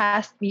never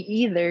passed me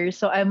either.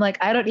 So I'm like,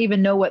 I don't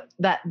even know what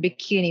that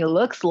bikini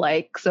looks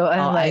like. So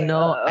I'm I like,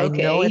 know it's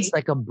okay.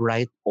 like a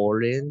bright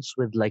orange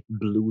with like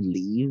blue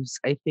leaves,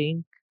 I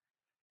think.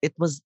 It's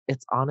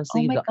Oh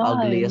honestly my the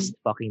god. ugliest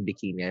fucking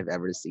bikini I've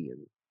ever seen.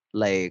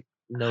 Like,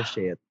 no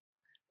shit.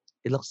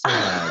 It looks so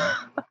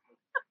bad.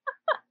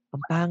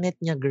 Ang pangit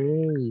niya,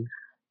 girl.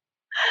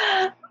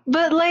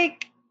 But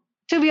like,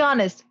 to be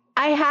honest,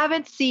 I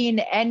haven't seen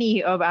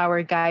any of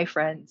our guy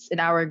friends in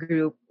our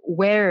group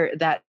wear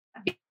that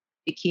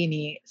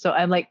bikini. So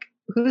I'm like,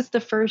 who's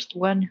the first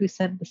one who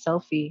sent the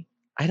selfie?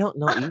 I don't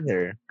know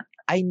either.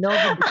 I know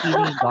the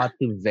bikini got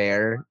to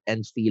Ver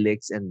and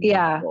Felix and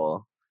Yeah,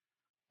 Nico,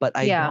 but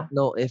I don't yeah,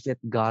 know if it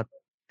got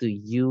to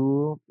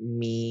you,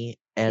 me,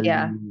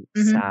 yeah. Ellie,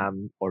 hmm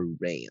Sam, or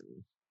Rain.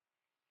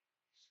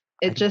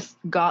 I It don't. just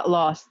got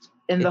lost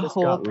in It the just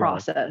whole got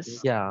lost.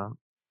 process. Yeah.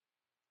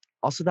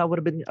 Also, that would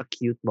have been a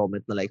cute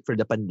moment na like for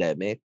the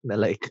pandemic na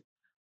like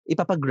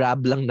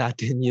ipapa-grab lang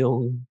natin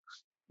yung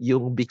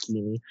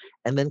bikini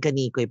and then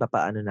kaniko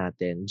ipapaano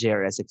natin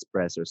JRS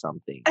Express or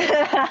something.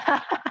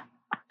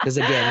 Because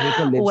again,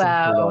 Nico lives in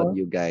Quezon, Wow.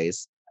 you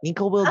guys.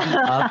 Nico will be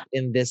up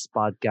in this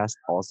podcast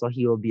also.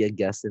 He will be a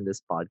guest in this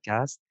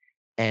podcast.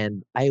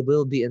 And I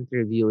will be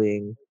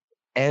interviewing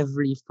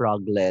every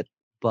froglet,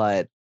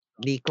 but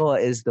Nico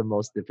is the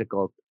most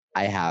difficult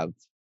I have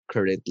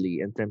currently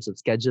in terms of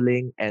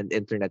scheduling and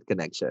internet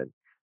connection.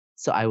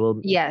 So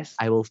Yes,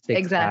 I will fix that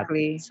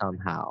exactly.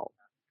 somehow.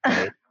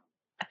 Right?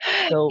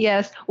 So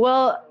Yes.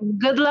 Well,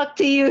 good luck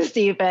to you,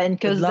 Stephen,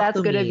 good because luck that's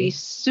to going to be me.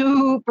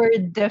 super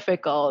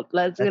difficult.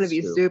 That's going to That's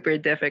be true. super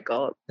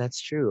difficult. That's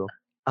true.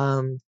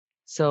 Um,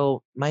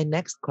 so my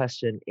next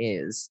question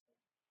is,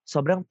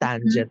 sobrang Mhm.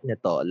 tangent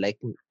nito. Like,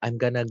 I'm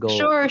gonna go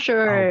Sure,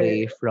 sure.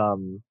 away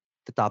from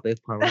the topic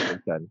of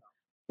conversation.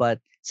 But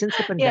since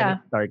the pandemic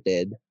Yeah.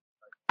 started,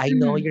 I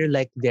know Mhm. you're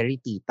like very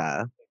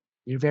tita.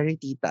 You're very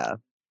tita.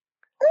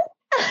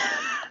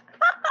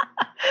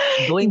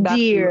 Going back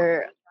to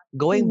Dear,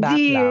 going back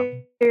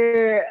lang,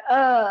 dear.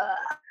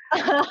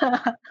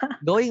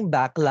 going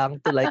back lang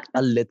to like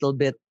a little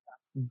bit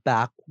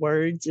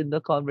backwards in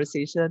the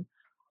conversation.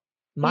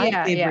 My Yeah,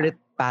 yeah. favorite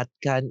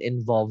Patcan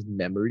involved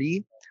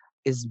memory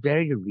is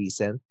very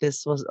recent.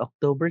 This was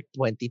October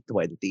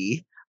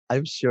 2020.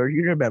 I'm sure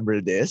you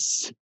remember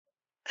this.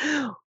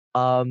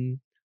 Um,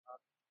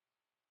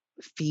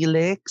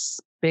 Felix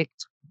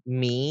picked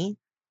me,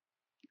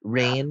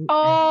 Rain, and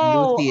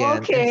Oh, Lucian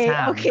and okay,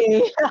 Sam.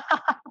 okay.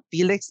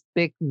 Felix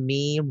picked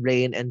me,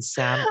 Rain, and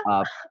Sam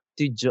up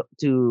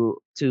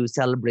to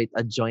celebrate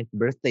a joint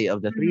birthday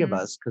of the three of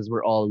Mhm. us because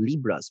we're all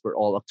Libras. We're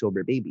all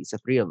October babies, the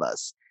three of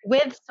us.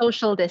 With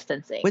social With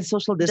distancing.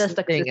 social Just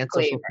a distancing and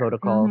social disclaimer.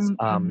 protocols,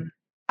 Hmm.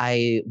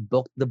 I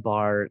booked the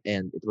bar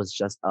and it was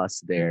just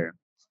us there.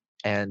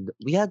 And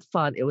we had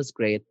fun. It was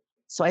great.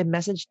 So I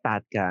messaged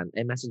Patcan.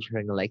 I messaged her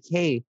and like,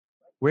 hey,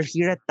 we're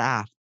here at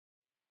Taft.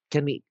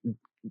 Can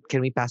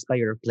we pass by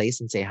your place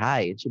and say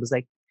hi? And she was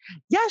like,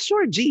 yeah,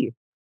 sure, G.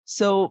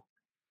 So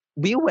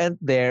we went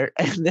there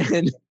and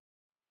then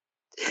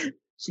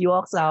she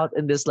walks out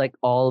in this like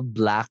all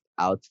black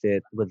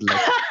outfit with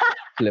like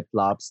flip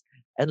flops.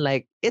 And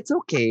like, it's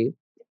okay.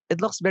 It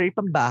looks very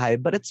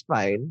pambahay, but it's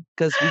fine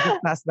because we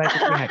just passed by to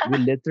say hi. We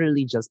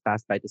literally just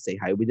passed by to say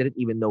hi. We didn't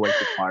even know where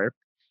to park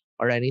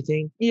or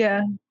anything.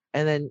 Yeah.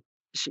 And then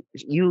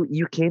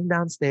you came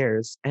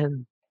downstairs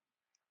and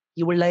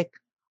you were like,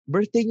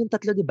 birthday yung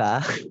tatlo, di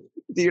ba?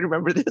 Do you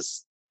remember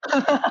this?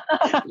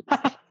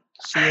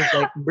 She was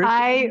like, birthday.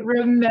 I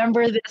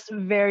remember this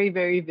very,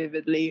 very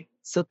vividly.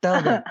 So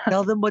tell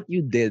them what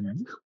you did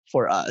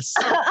for us.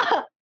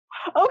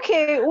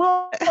 Okay,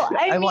 well,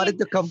 I wanted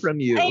to come from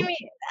I you. mean,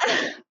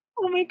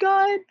 oh my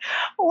god.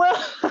 Well,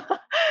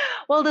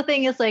 well, the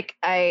thing is, like,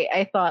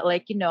 I thought,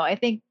 like, I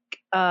think,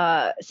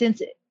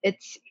 since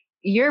it's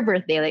your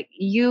birthday, like,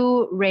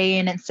 you,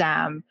 Rain, and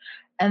Sam,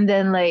 and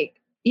then like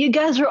you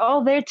guys were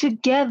all there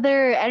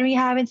together, and we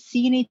haven't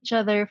seen each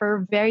other for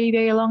a very,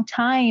 very long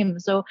time.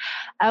 So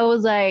I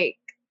was like,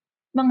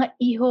 mga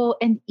iho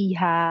and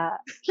iha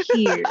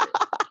here.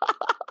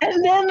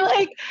 And then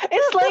like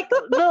it's like the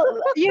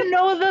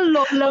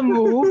Lola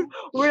move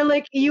where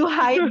like you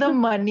hide the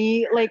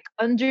money like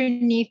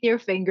underneath your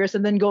fingers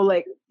and then go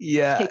like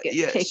Yeah,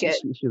 yeah. take it,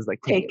 She was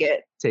like, take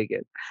it, take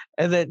it.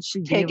 And then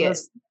take it.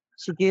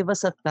 she gave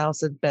us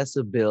 1,000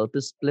 peso bill to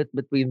split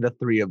between the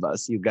three of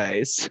us, you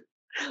guys.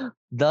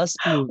 Thus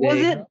Was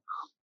it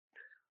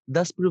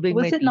proving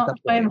my was it tita not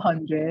point.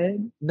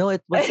 500? No,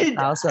 it was a I,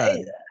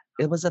 thousand.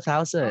 It was a oh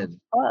thousand.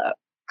 fuck. Oh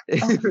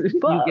You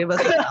fuck. gave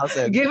us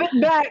 1,000. Give it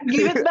back.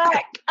 Give it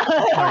back.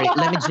 Sorry,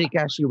 let me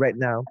Gcash you right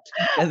now.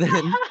 And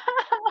then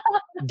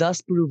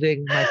thus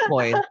proving my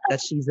point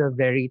that she's a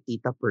very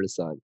tita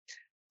person.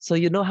 So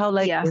you know how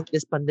like Yeah. in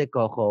this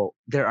Pandecoco,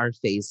 there are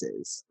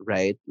phases,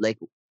 right? Like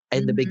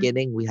in the Mhm.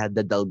 beginning, we had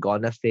the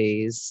Dalgona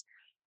phase.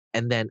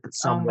 And then Oh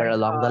somewhere my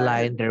along the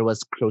line, god. there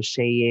was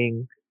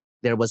crocheting,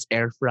 there was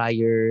air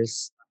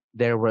fryers,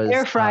 there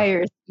Air was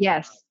fryers.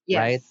 Yes.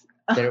 right? Yes.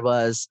 There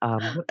was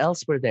what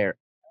else were there?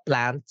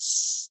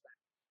 Plants,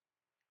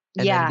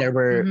 and then Yeah. there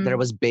Mm-hmm.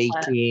 was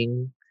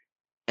baking,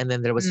 and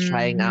then there was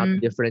trying out Mm-hmm.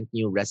 different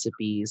new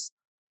recipes.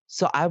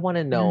 So I want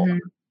to know Mm-hmm.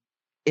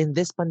 in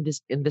this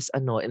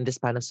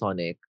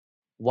Panasonic,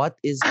 what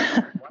is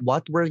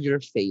what were your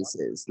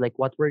phases? Like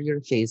what were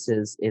your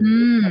phases in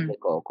Mm. Ate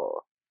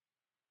Coco?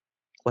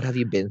 What have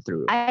you been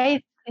through?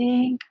 I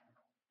think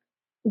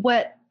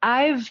what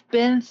I've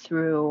been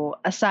through,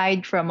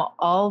 aside from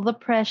all the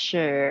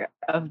pressure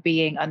of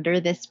being under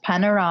this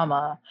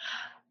panorama,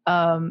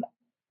 um,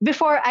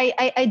 before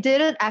I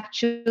didn't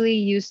actually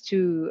used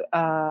to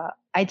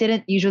I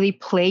didn't usually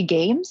play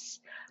games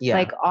Yeah.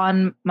 like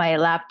on my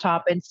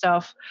laptop and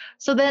stuff.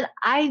 So then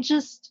I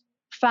just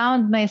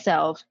found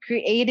myself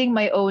creating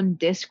my own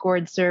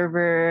Discord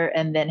server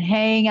and then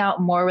hanging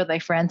out more with my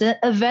friends. And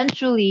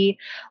eventually,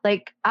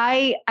 like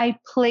I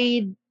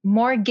played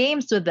more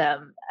games with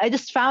them. I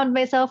just found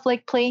myself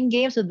like playing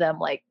games with them,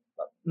 like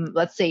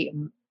let's say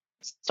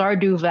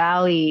Stardew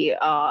Valley,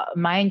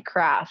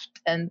 Minecraft,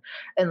 and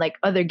like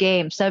other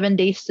games, 7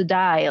 Days to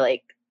Die,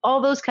 like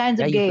all those kinds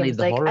Yeah, of you played games.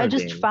 the Like I horror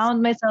just games.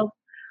 found myself,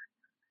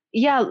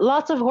 yeah,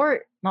 lots of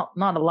horror, not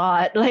a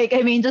lot. Like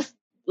I mean, just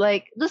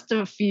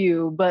a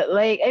few, but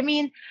like I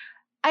mean,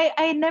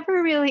 I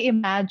never really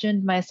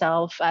imagined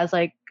myself as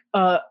like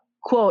a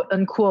quote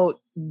unquote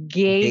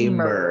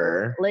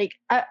gamer. Gamer. Like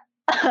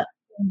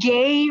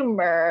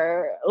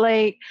gamer.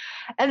 Like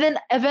and then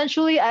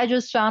eventually I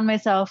just found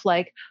myself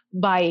like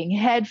buying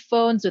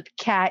headphones with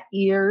cat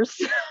ears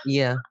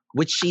Yeah,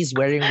 which she's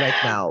wearing right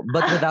now,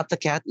 but without the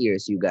cat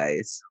ears, you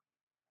guys.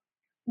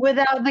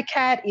 without the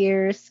cat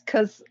ears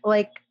cuz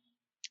like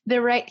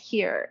they're right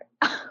here.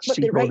 But She's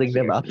they're right holding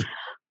them here. up.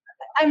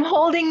 I'm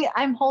holding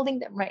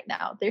them right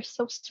now. They're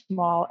so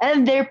small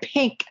and they're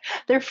pink.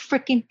 They're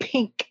freaking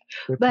pink.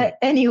 They're pink. But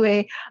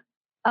anyway,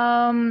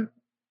 um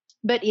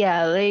but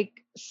yeah, like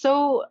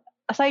so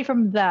aside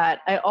from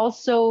that, I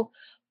also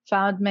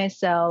found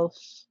myself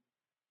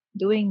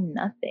doing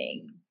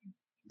nothing.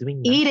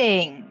 Doing nothing.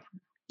 Eating.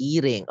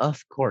 Eating,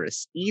 of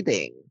course.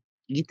 Eating.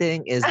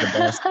 Eating is the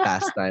best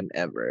pastime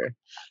ever.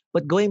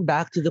 But going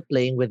back to the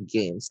playing with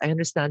games, I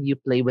understand you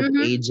play with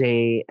hmm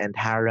AJ and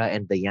Hara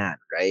and Diane,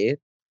 right?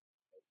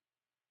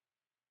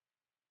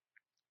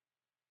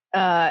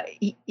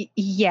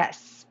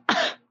 Yes.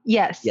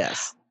 Yes.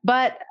 Yes.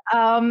 But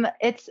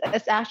it's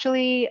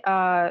actually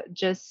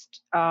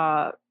just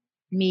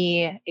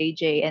me,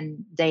 AJ,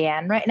 and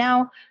Diane right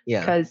now, Yeah.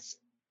 because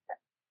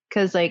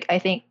like I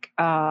think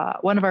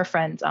one of our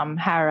friends,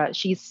 Hara,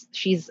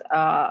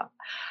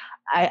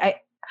 I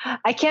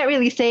I can't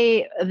really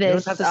say You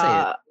don't have this to say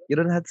it. You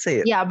don't have to say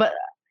it. yeah, but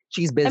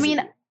She's I mean,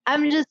 busy.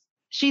 I'm just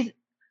she's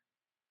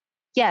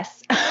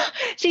yes.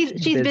 She's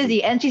She's busy.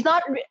 busy and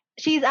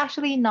she's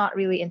actually not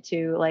really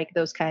into like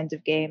those kinds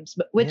of games,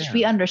 but which Yeah.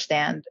 we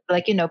understand.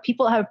 Like,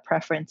 people have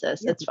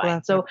preferences. Yeah, It's people fine.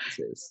 have So,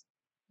 preferences.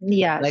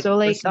 yeah, Like so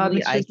like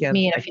personally, it's just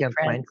me and a I few can't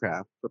friends.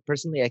 Minecraft. But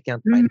personally, I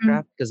can't Mhm.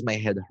 Minecraft because my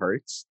head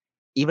hurts.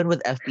 Even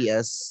with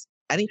FPS,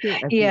 anything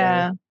FPS,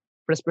 Yeah.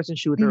 first person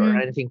shooter or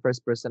Mhm. anything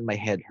first person, my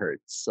head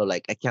hurts. So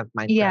like I can't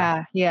Minecraft.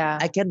 Yeah, yeah.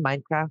 I can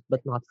Minecraft,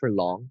 but not for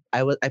long.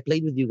 I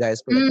played with you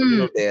guys for like a Mm,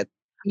 little bit.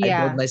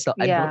 yeah. I built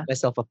Yeah.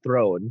 myself a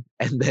throne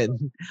and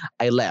then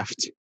I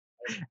left.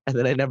 And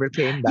then I never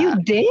came You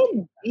back.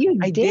 did. You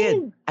I did.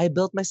 did. I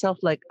built myself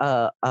like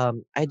I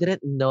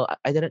didn't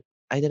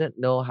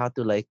know how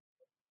to like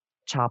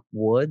chop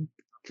wood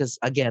because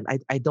again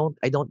I don't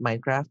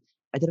Minecraft.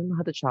 I didn't know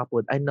how to chop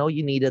wood. I know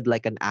you needed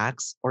like an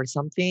axe or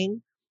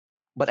something,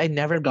 but I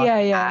never got Yeah,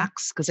 an yeah.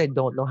 axe because I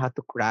don't know how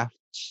to craft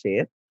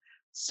shit.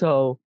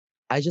 So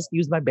I just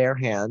used my bare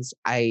hands.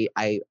 I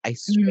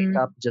straight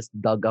up Mhm. just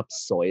dug up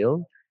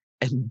soil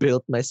and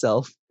built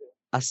myself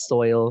a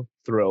soil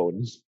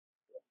throne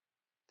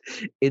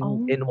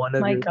Oh in one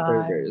of my your god.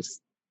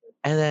 servers.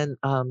 And then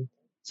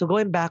so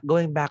going back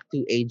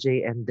to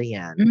AJ and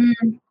Diane,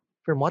 Mhm.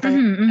 from what I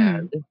Mhm. Mhm.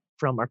 understand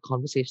from our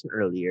conversation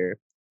earlier,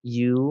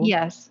 you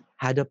Yes.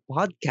 had a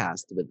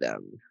podcast with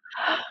them.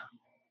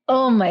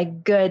 Oh my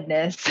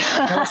goodness.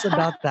 Tell us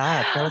about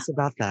that. Tell us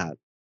about that.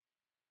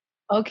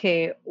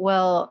 Okay,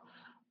 well,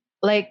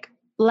 like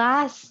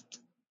last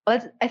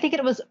I think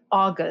it was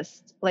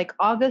August, like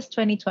August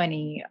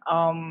 2020.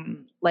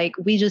 Like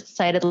we just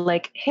decided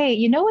like,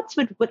 hey,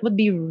 what would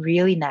be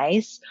really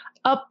nice?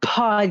 A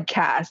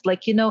podcast.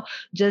 Like,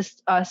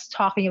 just us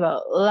talking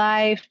about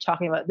life,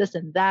 talking about this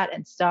and that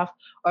and stuff,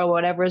 or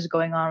whatever is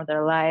going on with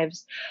our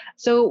lives.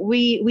 So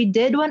we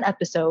did one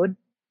episode,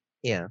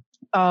 Yeah.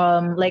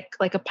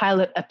 like a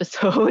pilot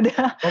episode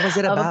What was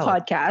it of a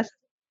about? podcast.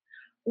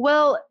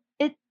 Well,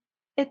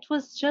 it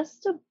was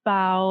just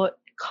about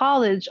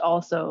college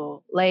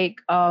also. Like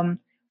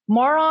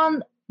more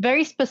on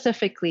very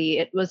specifically,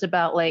 it was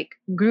about like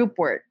group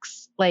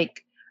works,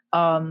 like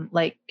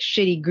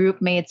shitty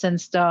group mates and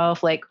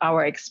stuff, like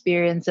our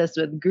experiences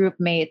with group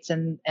mates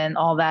and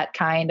all that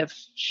kind of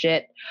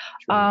shit.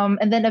 True.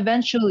 And then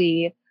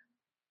eventually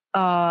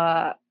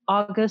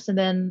August, and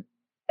then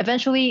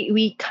eventually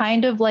we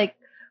kind of like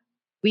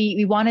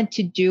we wanted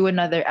to do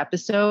another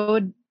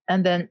episode,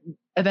 and then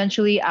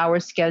eventually our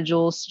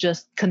schedules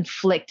just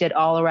conflicted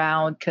all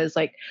around because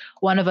like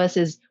one of us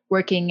is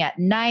working at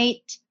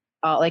night,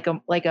 like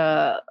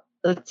a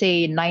let's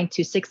say 9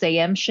 to 6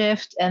 a.m.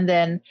 shift, and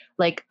then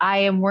like I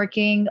am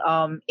working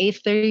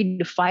 8:30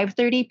 to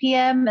 5:30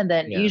 p.m. and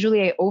then Yeah.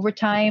 usually I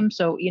overtime.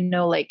 So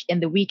like in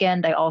the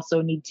weekend I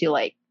also need to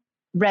like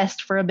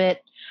rest for a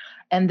bit,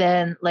 and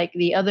then like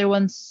the other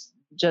ones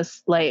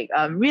just like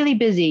really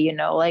busy.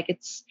 Like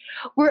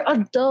we're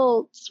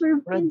adults,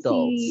 we're We're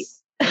busy.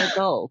 adults. We're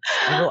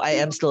adults. Although I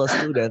am still a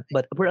student,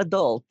 but we're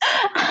adults.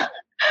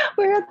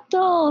 We're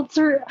adults.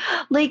 We're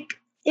like,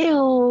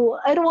 ew,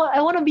 I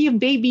want to be a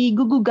baby,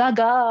 goo goo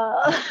gaga.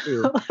 That's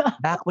true.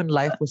 Back when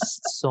life was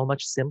so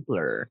much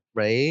simpler,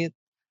 right?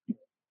 But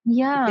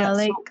yeah, Yeah, so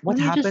like what let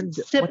me just happened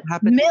what sip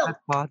happened to milk. that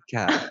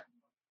podcast?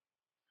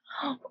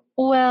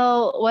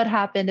 Well, what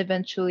happened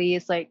eventually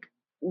is like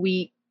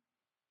we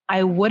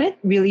I wouldn't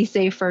really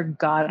say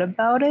forgot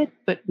about it,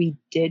 but we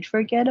did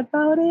forget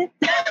about it.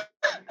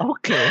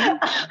 Okay.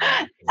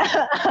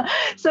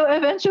 so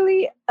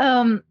eventually,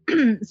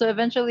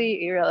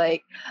 you're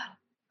like,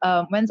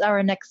 when's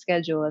our next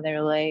schedule? And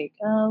they're like,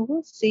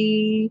 we'll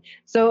see.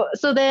 So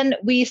then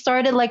we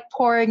started like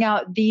pouring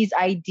out these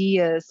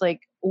ideas,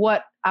 like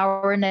what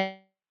our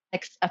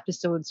next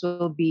episodes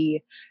will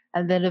be.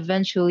 And then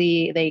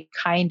eventually they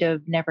kind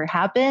of never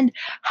happened.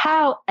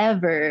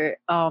 However,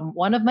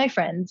 one of my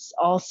friends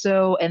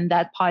also in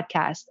that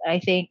podcast, I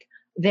think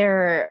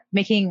they're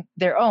making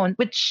their own,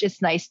 which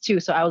is nice too.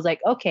 So I was like,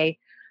 okay,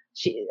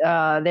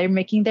 they're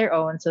making their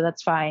own, so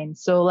that's fine.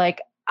 So like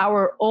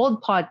our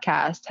old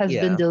podcast has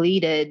been Yeah.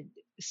 deleted.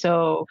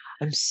 So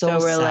I'm so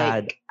we're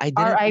sad. like I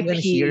didn't even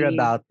hear RIP.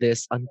 about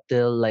this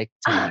until like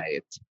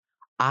tonight.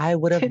 I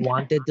would have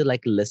wanted to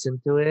like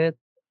listen to it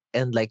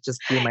and like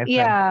just hear my friend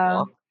Yeah.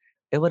 talk.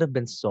 It would have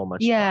been so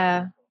much fun.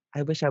 Yeah.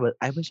 I wish I was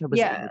able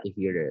Yeah. to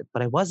hear it,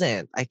 but I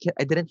wasn't. I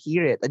didn't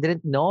hear it. I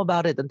didn't know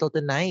about it until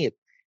tonight.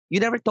 You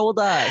never told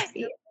us.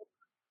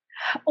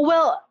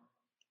 Well,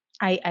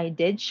 I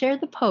did share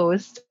the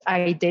post.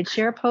 I did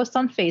share a post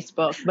on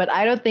Facebook, but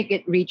I don't think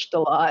it reached a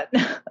lot.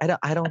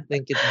 I don't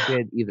think it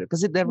did either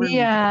because it never reached my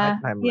Yeah.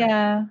 timeline.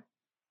 Yeah.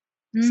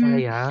 Mhm.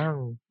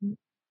 Sayang.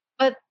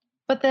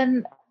 But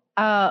then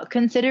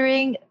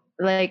considering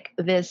like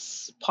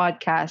this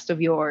podcast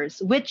of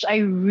yours, which I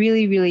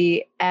really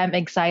really am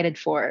excited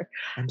for.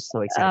 I'm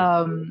so excited for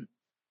it. Um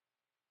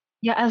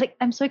yeah,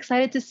 I'm so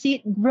excited to see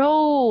it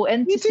grow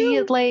and Me to see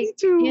it too. Me like,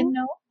 you too.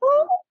 know.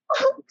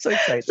 So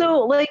excited.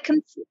 So like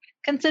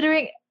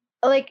considering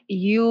like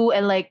you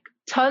and like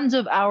tons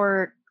of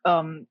our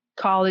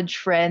college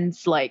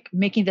friends like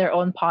making their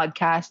own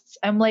podcasts,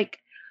 I'm like,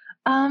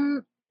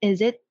 is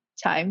it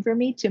time for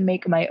me to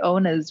make my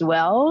own as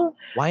well?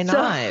 Why So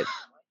not?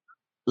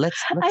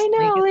 Let's I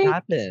make know, it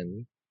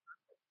happen.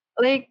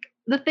 like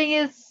the thing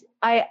is,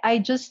 I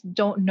just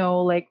don't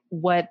know like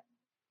what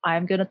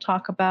I'm gonna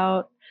talk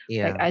about.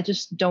 Like Yeah. I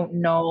just don't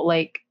know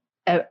like,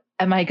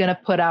 am I gonna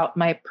put out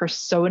my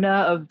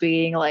persona of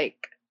being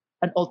like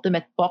an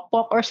ultimate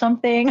pokpok or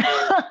something?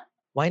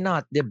 Why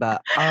not, 'di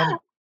ba?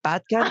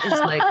 Patcan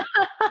is like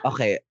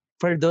okay,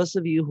 for those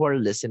of you who are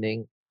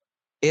listening,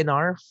 in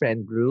our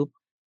friend group,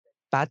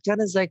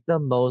 Patcan is like the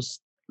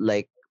most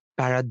like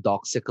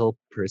paradoxical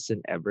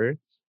person ever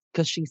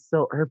because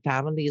her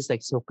family is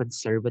like so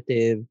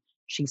conservative.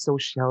 She's so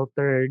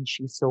sheltered.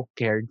 She's so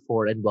cared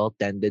for and well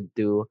tended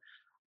to.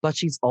 But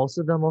she's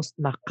also the most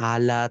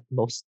makalat,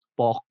 most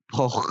pok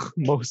pok,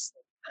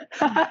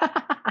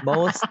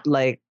 most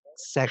like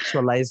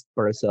sexualized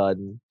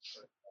person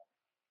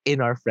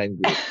in our friend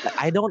group.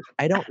 I don't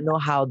know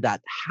how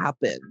that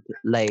happened.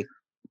 Like,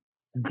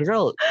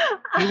 girl,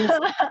 he was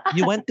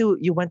you went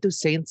to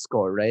Saint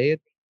Score, right?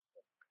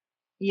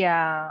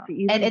 Yeah, She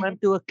even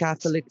went to a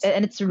Catholic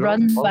and it's girls'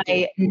 run school.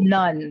 by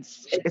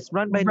nuns. It's It's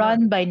run by nuns.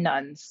 run by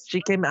nuns.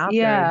 She came out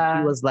there and she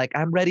Yeah. was like,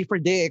 "I'm ready for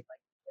dick."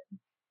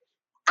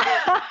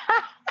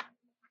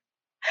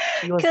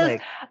 She was Because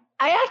like,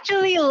 I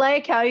actually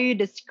like how you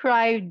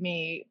described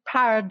me.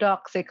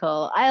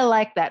 Paradoxical. I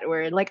like that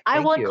word. Like, I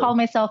 "Thank won't call you.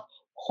 myself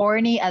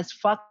horny as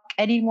fuck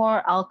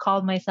anymore. I'll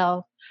call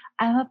myself,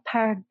 I'm a I'm a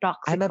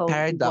paradoxical woman.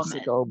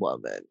 paradoxical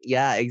woman."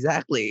 Yeah,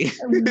 exactly.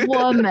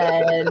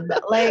 Woman.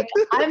 Like,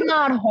 I'm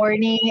not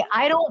horny.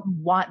 I don't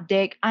want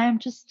dick. I'm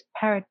just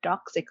I'm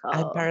paradoxical.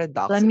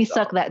 Let me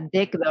suck paradoxical. that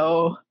dick,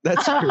 though.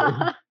 That's true.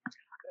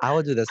 I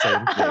would do the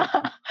same thing.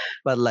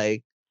 But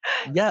like,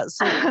 yeah,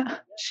 so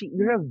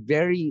you're a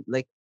very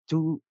like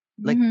two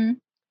like hmm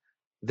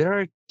there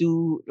are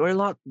two or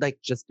not like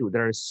just two.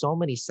 There are so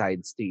many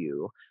sides to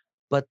you,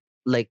 but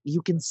like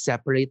you can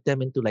separate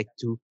them into like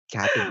two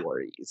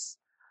categories.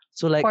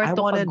 So like I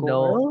Quarto want to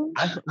know, Pagoro.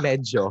 I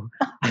medyo,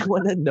 I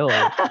want to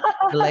know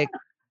like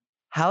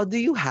how do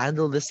you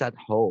handle this at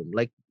home?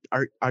 Like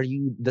are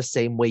you the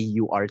same way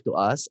you are to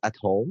us at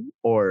home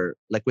or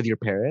like with your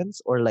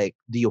parents or like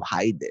do you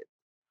hide it?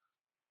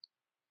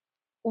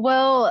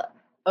 Well,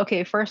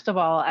 okay, first of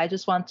all, I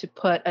just want to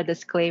put a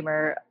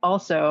disclaimer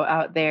also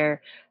out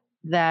there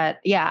that,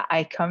 yeah,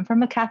 I come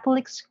from a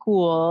Catholic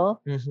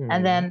school, and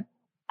Mhm. then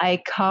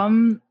I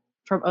come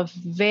from a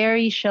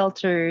very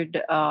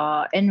sheltered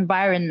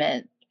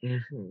environment.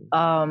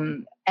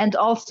 Mm-hmm. And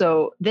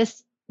also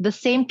the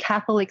same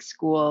Catholic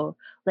school,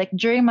 like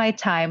during my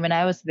time when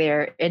I was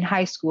there in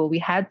high school, we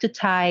had to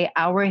tie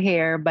our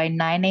hair by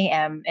 9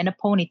 a.m. in a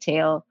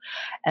ponytail.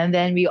 And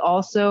then we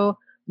also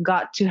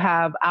got to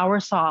have our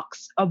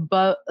socks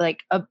above,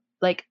 like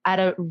at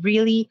a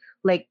really,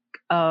 like,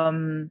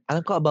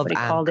 Alam ko what above do you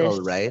call ankle, this?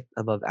 right?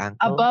 Above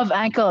ankle? Above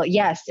ankle,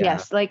 yes, Yeah.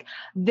 yes. Like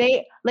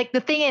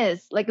the thing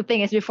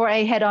is, before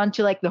I head on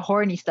to like the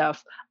horny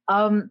stuff,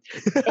 um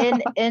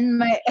in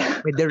my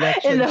May in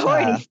direction the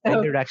horny siya. May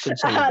stuff, direction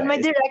siya, you my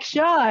guys.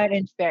 direction,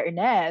 in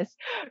fairness,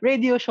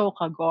 radio show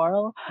ka,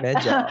 girl.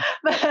 Medyo.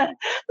 But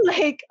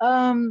like,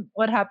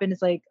 what happened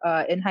is, like,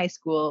 in high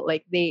school,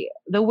 like, the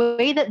way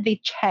that they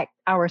checked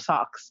our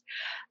socks,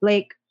 like,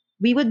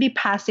 we would be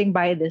passing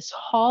by this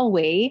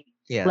hallway,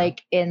 Yeah.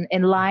 like in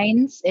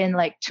lines, in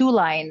like two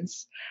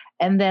lines,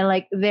 and then,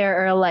 like,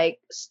 there are like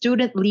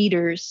student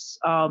leaders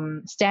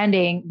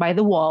standing by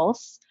the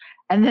walls,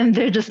 and then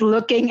they're just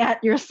looking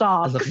at your Looking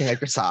socks, at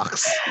your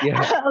socks. Yeah.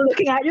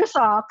 looking at your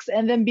socks,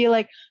 and then be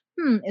like,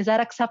 is that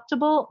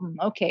acceptable?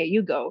 Okay,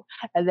 you go.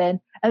 And then,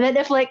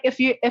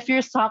 if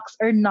your socks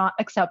are not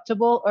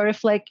acceptable, or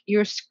if like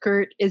your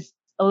skirt is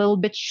a little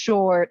bit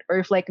short, or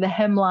if like the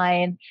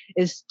hemline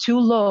is too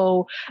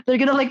low, they're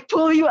gonna like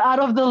pull you out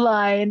of the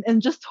line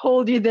and just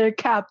hold you there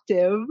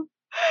captive.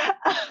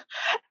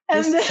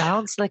 and This then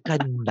sounds like a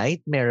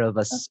nightmare of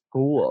a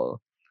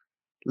school.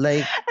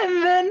 Like,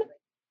 and then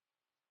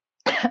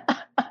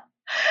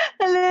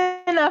and then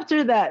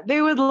after that,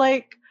 they would,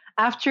 like,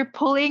 after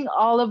pulling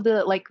all of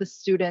the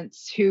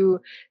students who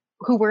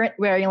weren't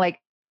wearing like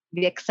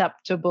the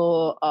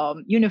acceptable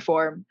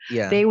uniform,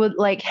 yeah. they would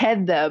like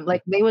head them,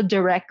 like they would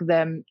direct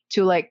them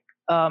to like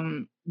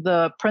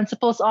the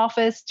principal's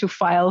office to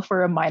file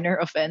for a minor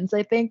offense,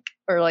 I think,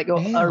 or like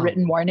a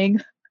written Damn. warning.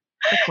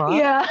 The fuck?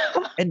 Yeah.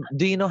 And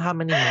do you know how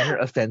many minor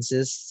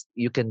offenses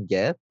you can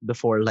get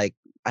before, like,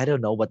 I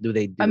don't know, what do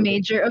they A do?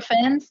 major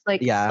offense,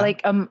 Yeah.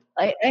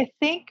 I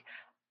think,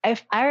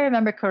 if I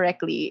remember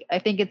correctly, I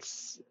think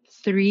it's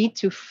 3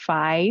 to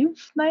 5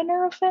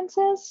 minor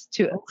offenses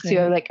to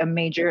Okay. like a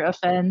major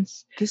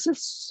offense. This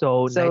is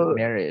so So,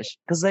 nightmarish.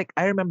 Because, like,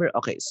 I remember,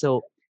 okay,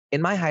 so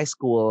in my high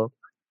school,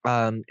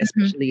 mhm,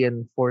 especially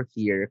in fourth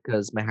year,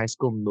 because my high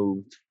school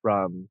moved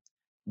from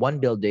one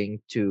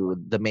building to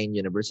the main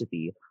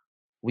university,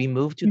 we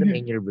moved to the mhm,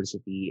 main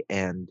university,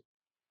 and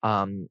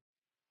um,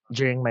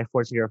 during my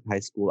fourth year of high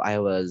school, I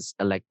was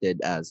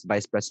elected as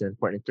vice president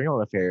for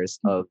internal affairs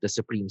of the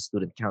Supreme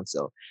Student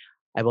Council.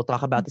 I will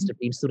talk about the mhm.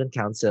 Supreme Student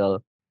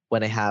Council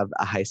when I have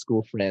a high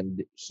school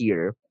friend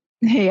here,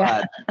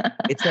 Yeah. but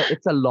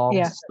it's a long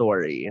Yeah.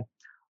 story.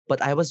 But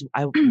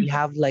we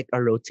have like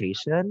a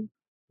rotation,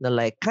 na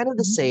like kind of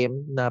the Mhm. same,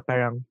 na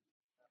parang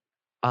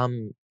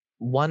um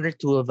one or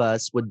two of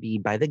us would be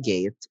by the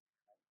gate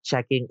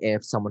checking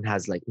if someone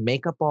has like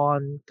makeup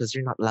on, because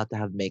you're not allowed to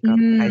have makeup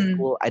in high Mm,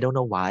 school. I don't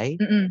know why.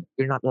 mm-mm.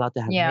 You're not allowed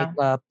to have Yeah.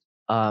 makeup.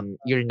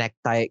 Your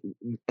necktie,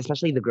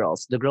 especially the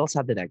girls. The girls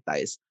have the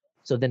neckties.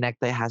 So the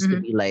necktie has to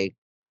Mhm. be like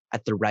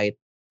at the right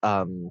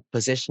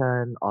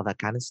position, all that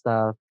kind of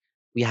stuff.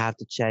 We have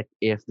to check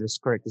if the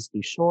skirt is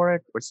too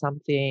short or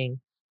something.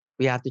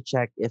 We have to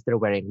check if they're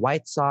wearing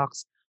white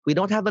socks. We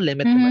don't have a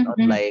limit Mhm, on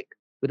mhm. like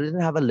we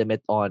didn't have a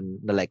limit on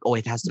the like, oh,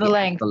 it has to The be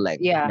length. the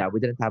length. Yeah. Yeah, we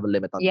didn't have a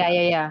limit on Yeah, that.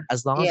 yeah, yeah.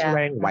 As long as you're Yeah.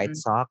 wearing white Mm-mm.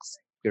 socks,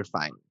 you're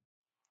fine.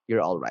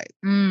 You're all right.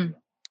 Mm,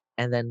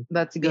 And then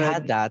that's we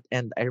had good. that,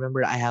 and I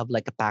remember I have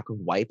like a pack of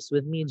wipes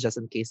with me just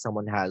in case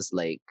someone has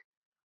like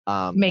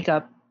um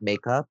Makeup.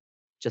 makeup,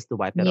 just to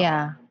wipe it off.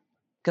 Yeah.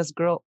 Cause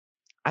girl,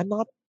 I'm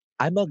not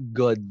I'm a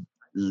good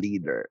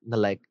leader. Na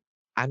like,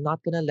 I'm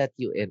not gonna let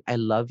you in. I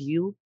love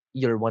you.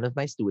 You're one of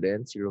my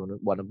students. You're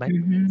one of my Mhm.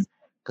 friends.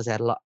 Because I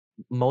had a lot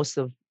most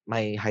of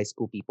my high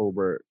school people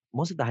were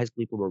most of the high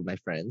school people were my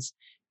friends.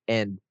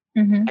 And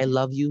Mhm. I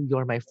love you.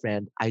 You're my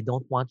friend. I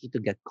don't want you to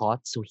get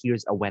caught. So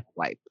here's a wet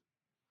wipe.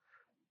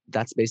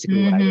 That's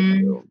basically what I would Mhm.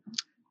 do.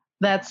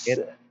 That's It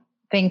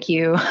Thank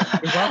you.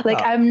 You're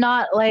Like, welcome. I'm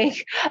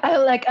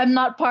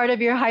not part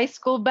of your high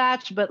school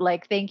batch, but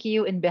like, thank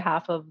you in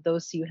behalf of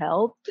those you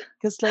helped.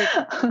 Because like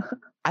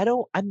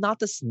I'm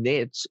not a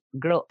snitch.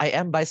 Girl, I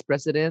am vice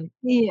president,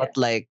 but Yeah.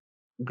 like,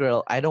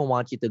 girl, I don't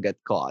want you to get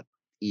caught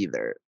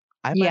either.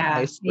 I'm a Yeah.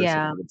 nice person,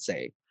 Yeah. I would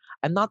say.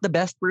 I'm not the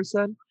best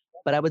person,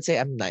 but I would say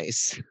I'm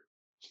nice.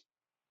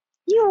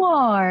 You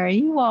are.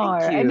 You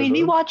Thank are. I mean,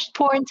 we you. watched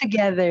porn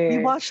We together.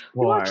 watched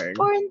We watched porn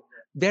porn,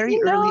 very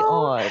you early know.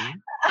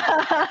 on.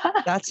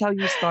 That's how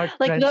you start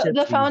Like the friendships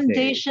these days.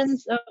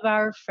 foundations of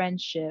our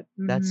friendship.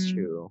 That's Hmm.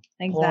 true.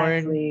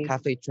 Porn, Exactly.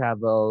 cafe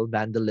travel,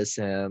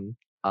 vandalism,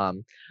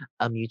 um,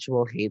 a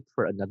mutual hate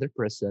for another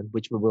person,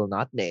 which we will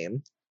not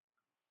name.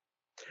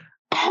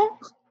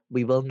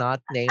 We will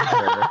not name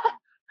her,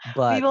 We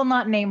but will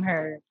not name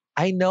her.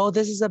 I know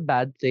this is a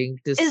bad thing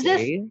to Is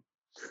this say.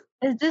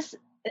 is this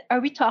are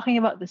we talking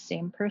about the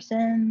same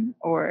person,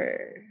 or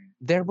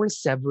There were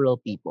several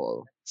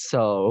people.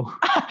 So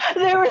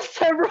There were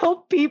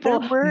several there people,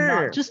 not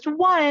were, just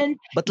one,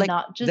 but like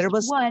not there just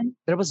was one,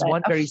 there was but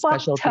one a very fuck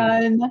special to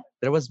you. ton.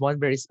 There was one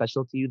very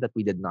special to you that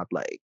we did not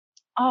like.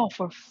 Oh,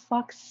 for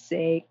fuck's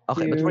sake,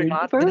 Okay, but dude.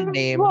 For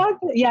fuck.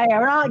 Yeah, we're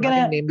we're not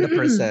gonna not name the gonna.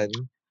 person,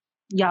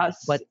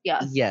 Yes, but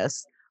yes.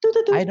 yes, Toot,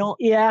 toot, I toot. don't.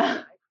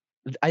 Yeah.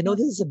 I know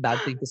this is a bad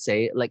thing to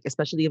say, like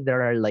especially if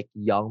there are like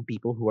young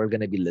people who are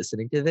gonna be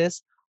listening to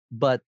this,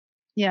 but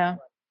Yeah.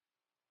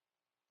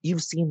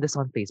 you've seen this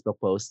on Facebook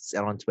posts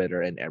and on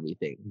Twitter and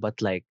everything.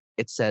 But like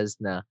it says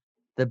na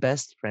the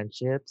best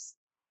friendships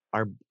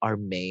are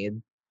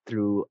made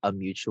through a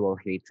mutual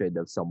hatred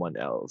of someone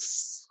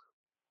else.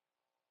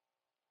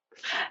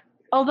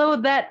 Although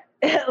that,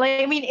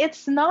 like, I mean,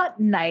 it's not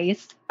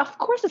nice. Of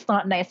course, it's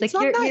not nice. It's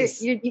Like not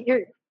nice. you're.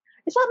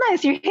 It's not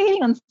nice. You're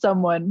hating on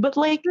someone, but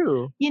like,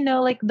 True.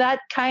 like that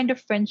kind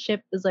of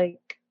friendship is like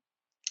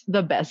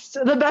the best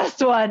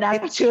one.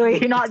 It's Actually, true. you're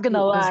It's not true. gonna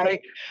Because lie,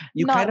 like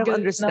you kind not of gonna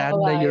understand that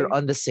lie. you're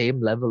on the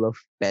same level of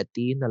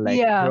petty. Na like,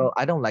 Yeah. girl,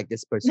 I don't like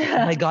this person.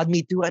 Oh my god,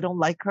 me too. I don't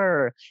like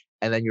her.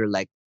 And then you're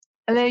like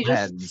And then you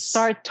just friends.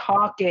 start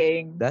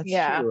talking. That's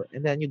Yeah. true.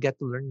 And then you get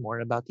to learn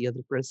more about the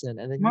other person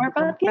and then you More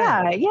become about,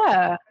 yeah, friends.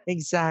 yeah,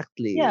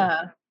 Exactly.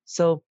 yeah.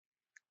 So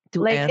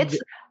to Like end,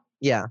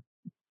 yeah,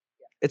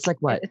 it's like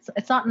what?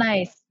 it's not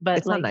nice, but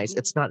It's not like, nice.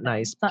 It's not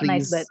nice. it's not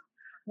nice, but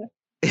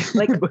Please.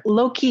 like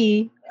low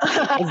key,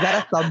 Is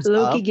that a thumbs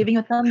low key up? giving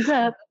a thumbs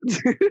up.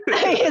 Is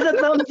a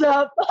thumbs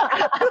up.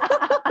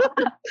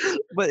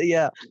 But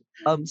yeah.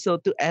 So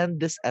to end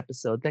this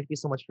episode, thank you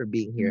so much for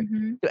being here.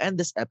 Hmm. To end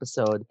this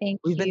episode, Thank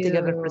we've been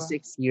together for you.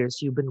 6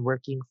 years. You've been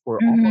working for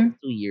almost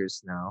Hmm. 2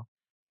 years now.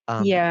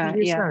 2 Yeah,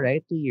 years now, yeah.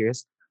 right? 2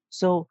 years.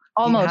 So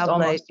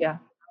Almost, yeah.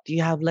 do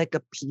you have like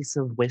a piece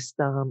of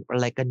wisdom or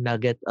like a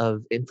nugget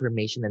of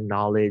information and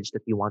knowledge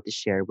that you want to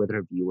share with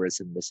our viewers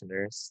and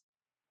listeners?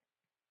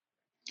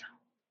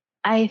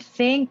 I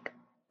think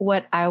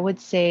what I would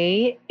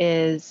say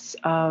is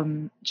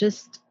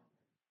just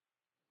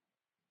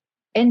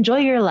enjoy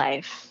your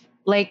life.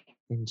 Like,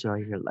 Enjoy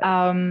your life.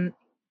 um,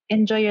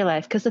 enjoy your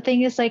life. Because the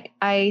thing is, like,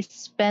 I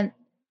spent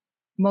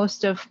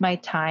most of my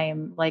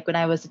time, like when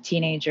I was a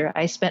teenager,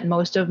 I spent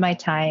most of my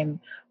time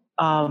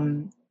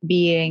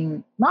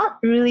being not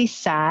really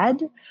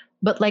sad,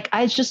 but like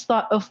I just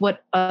thought of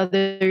what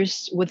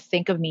others would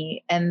think of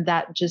me. And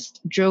that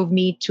just drove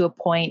me to a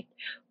point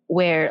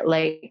where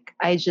like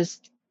I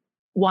just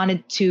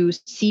wanted to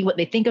see what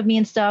they think of me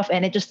and stuff.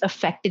 And it just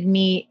affected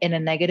me in a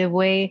negative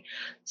way.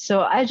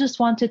 So I just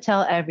want to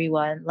tell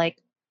everyone, like,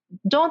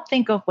 don't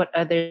think of what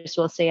others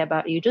will say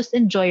about you. Just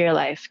enjoy your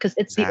life because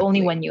it's the only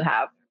Exactly. one you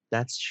have.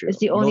 That's true. It's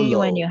the only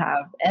one YOLO. you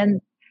have.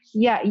 And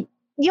yeah,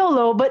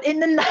 YOLO, but in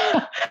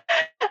the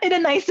in a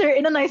nicer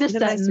In a nicer,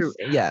 sentence.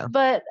 yeah,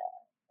 But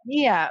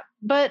yeah,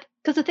 but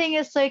because the thing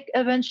is, like,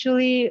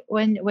 eventually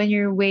when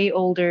you're way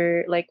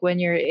older, like when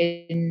you're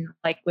in,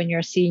 like when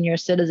you're a senior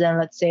citizen,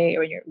 let's say,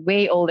 or when you're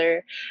way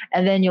older,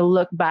 and then you'll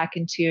look back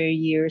into your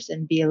years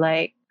and be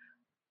like,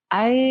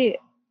 I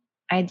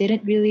I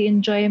didn't really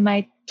enjoy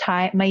my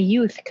time, my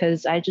youth,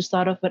 because I just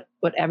thought of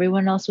what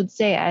everyone else would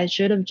say. I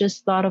should have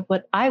just thought of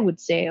what I would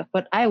say, of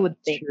what I would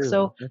that's think. true.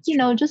 So, That's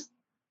true.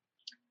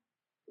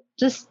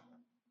 just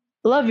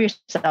love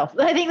yourself.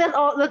 I think that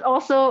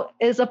also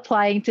is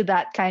applying to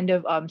that kind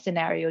of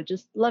scenario.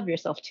 Just love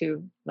yourself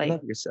too. Like,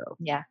 Love yourself.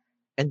 yeah.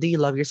 And do you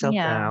love yourself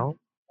Yeah. now?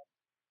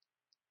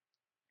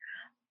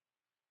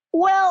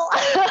 Well,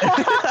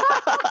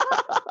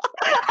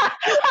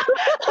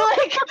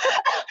 like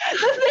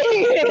the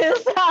thing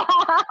is,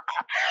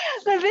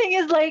 the thing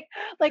is like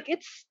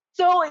it's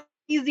so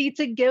easy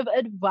to give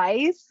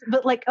advice,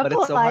 but like But it's so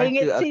hard applying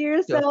it to to apply.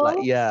 yourself,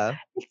 Yeah,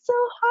 it's so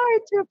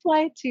hard to apply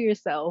it to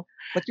yourself.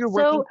 but you're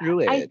working So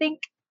through I it.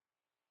 think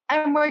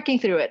I'm working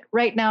through it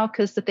right now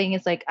because the thing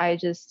is, like, I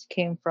just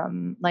came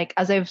from, like,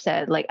 as I've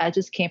said, like, I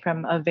just came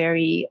from a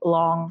very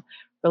long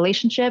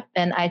relationship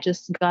and I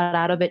just got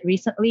out of it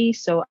recently.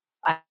 So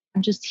I'm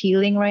just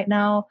healing right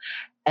now.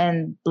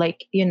 And,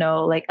 like,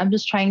 like, I'm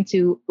just trying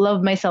to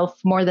love myself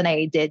more than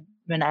I did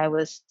when I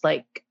was,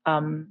 like,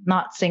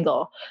 not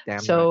single. Damn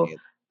So right.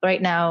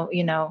 right now,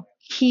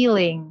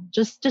 healing,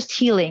 just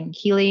healing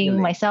Healing.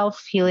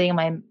 myself, healing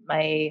my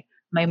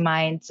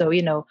mind. So,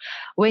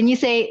 when you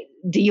say,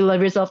 do you love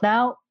yourself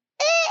now?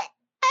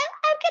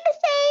 I'm gonna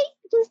say,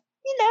 just,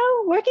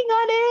 working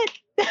on it.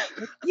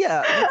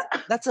 Yeah,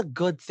 that's a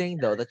good thing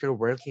though that you're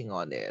working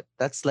on it.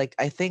 That's like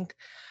I think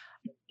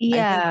the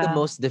Yeah.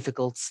 most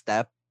difficult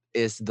step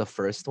is the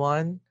first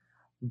one,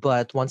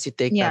 but once you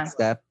take that Yeah.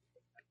 step,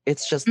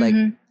 it's just like,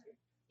 Hmm.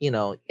 you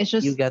know, It's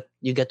you just,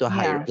 get to a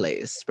higher yeah.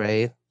 place,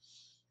 right?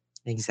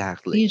 You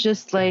Exactly.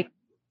 just like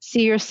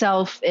see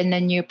yourself in a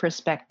new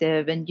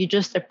perspective and you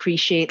just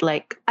appreciate,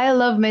 like, I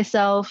love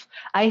myself.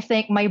 I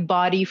thank my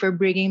body for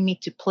bringing me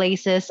to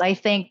places. I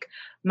thank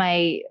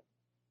my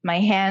my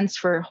hands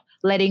for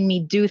letting me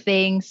do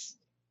things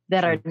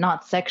that are True.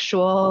 not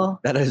sexual,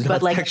 That is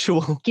but not like, sexual.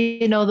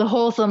 the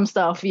wholesome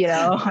stuff,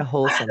 The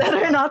wholesome that are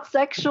stuff. not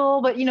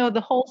sexual, but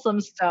the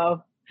wholesome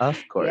stuff. Of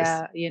course.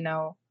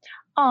 Yeah,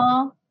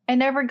 Aw, I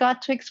never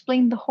got to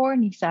explain the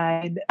horny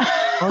side.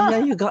 Oh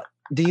yeah, you got.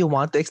 Do you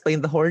want to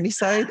explain the horny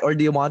side, or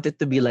do you want it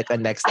to be like a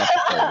next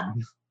episode?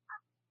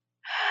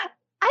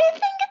 I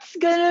think it's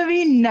gonna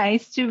be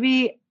nice to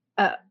be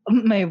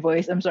my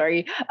voice. I'm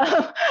sorry.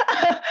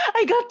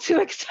 I got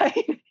too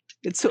excited.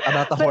 It's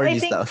about the But I horny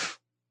think stuff.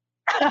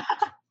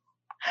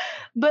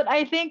 but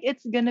I think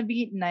it's gonna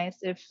be nice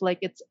if like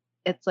it's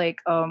like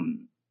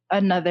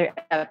another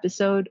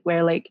episode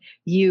where like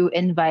you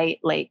invite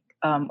like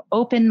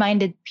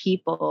open-minded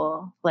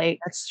people like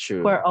That's who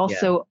true. are Yeah,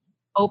 also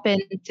open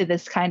to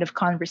this kind of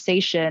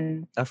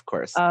conversation of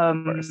course, of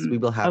course. We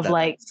will have of that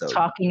like episode.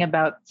 talking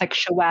about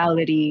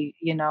sexuality,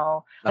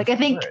 like Of I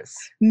think course.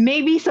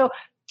 maybe so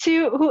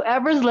to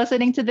whoever's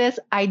listening to this,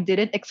 I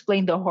didn't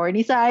explain the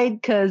horny side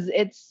because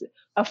it's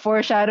a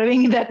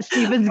foreshadowing that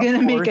Steven's A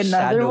gonna make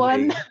another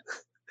one. foreshadowing.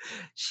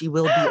 She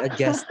will be a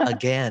guest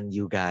again,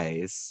 you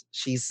guys.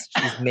 She's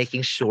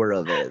making sure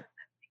of it.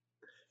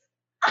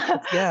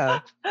 Yeah,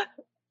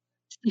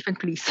 Stephen,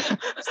 please.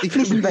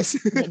 Stephen, Please invite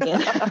please. me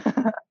again.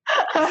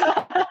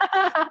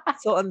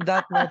 So on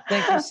that note,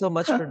 thank you so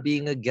much for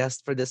being a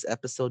guest for this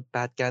episode,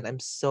 Patcan. I'm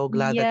so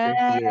glad that you're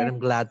here, and Yes. I'm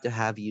glad to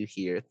have you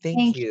here. Thank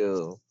Thank you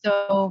you.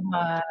 so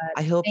much.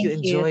 I hope you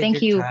Thank you. enjoyed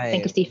Thank your you. Thank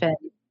you, time. Stephen.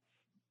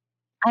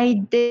 I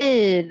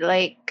did.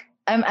 Like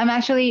I'm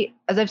actually,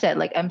 as I've said,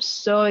 like I'm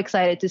so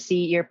excited to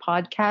see your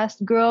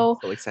podcast I'm grow.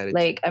 so excited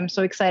Like too. I'm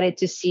so excited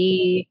to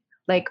see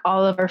like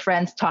all of our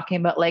friends talking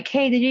about like,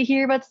 hey, did you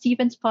hear about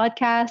Stephen's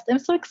podcast? I'm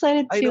so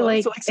excited I to know, I'm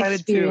like so excited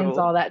experience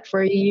too. all that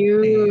for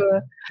you.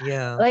 Same.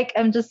 Yeah, Like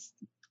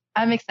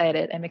I'm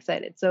excited. I'm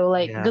excited. So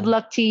like yeah. good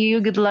luck to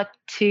you. Good luck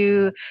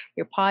to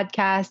your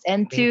podcast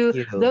and Thank to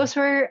you. those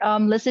who are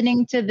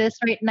listening to this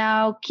right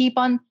now. Keep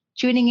on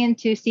tuning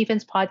into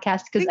Stephen's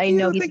podcast because Thank I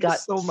know you. he's Thank you got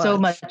so so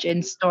much. much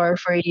in store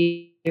for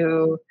you. Thank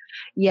you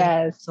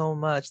Yes, so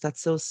much.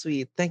 That's so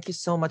sweet. Thank you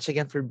so much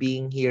again for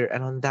being here.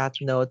 And on that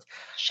note,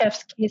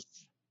 chef's kiss.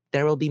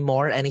 there will be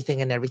more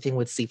anything and everything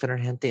with Stephen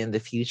Argente in the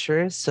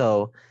future.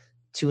 So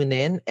tune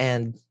in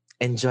and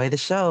enjoy the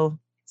show.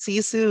 See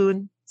you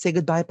soon. Say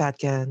goodbye,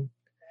 Patcan.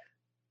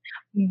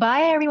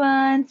 Bye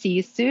everyone. See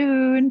you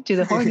soon to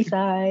the horny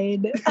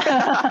side.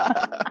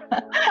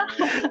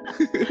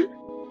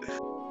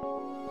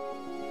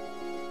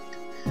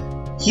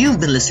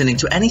 You've been listening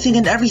to Anything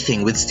and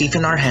Everything with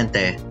Stephen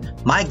Argente.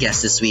 My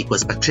guest this week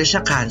was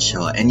Patricia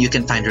Cancio, and you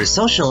can find her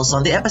socials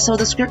on the episode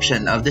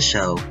description of the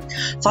show.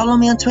 Follow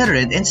me on Twitter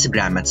and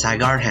Instagram at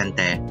Saga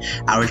Argente.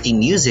 Our theme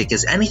music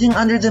is Anything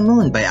Under the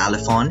Moon by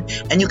Alifon,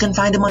 and you can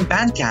find him on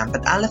Bandcamp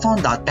at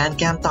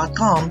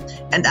alifon.bandcamp.com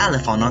and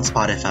Alifon on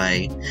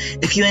Spotify.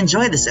 If you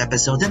enjoyed this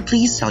episode, then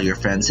please tell your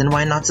friends, and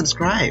why not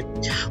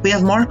subscribe? We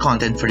have more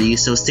content for you,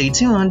 so stay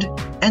tuned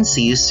and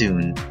see you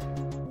soon.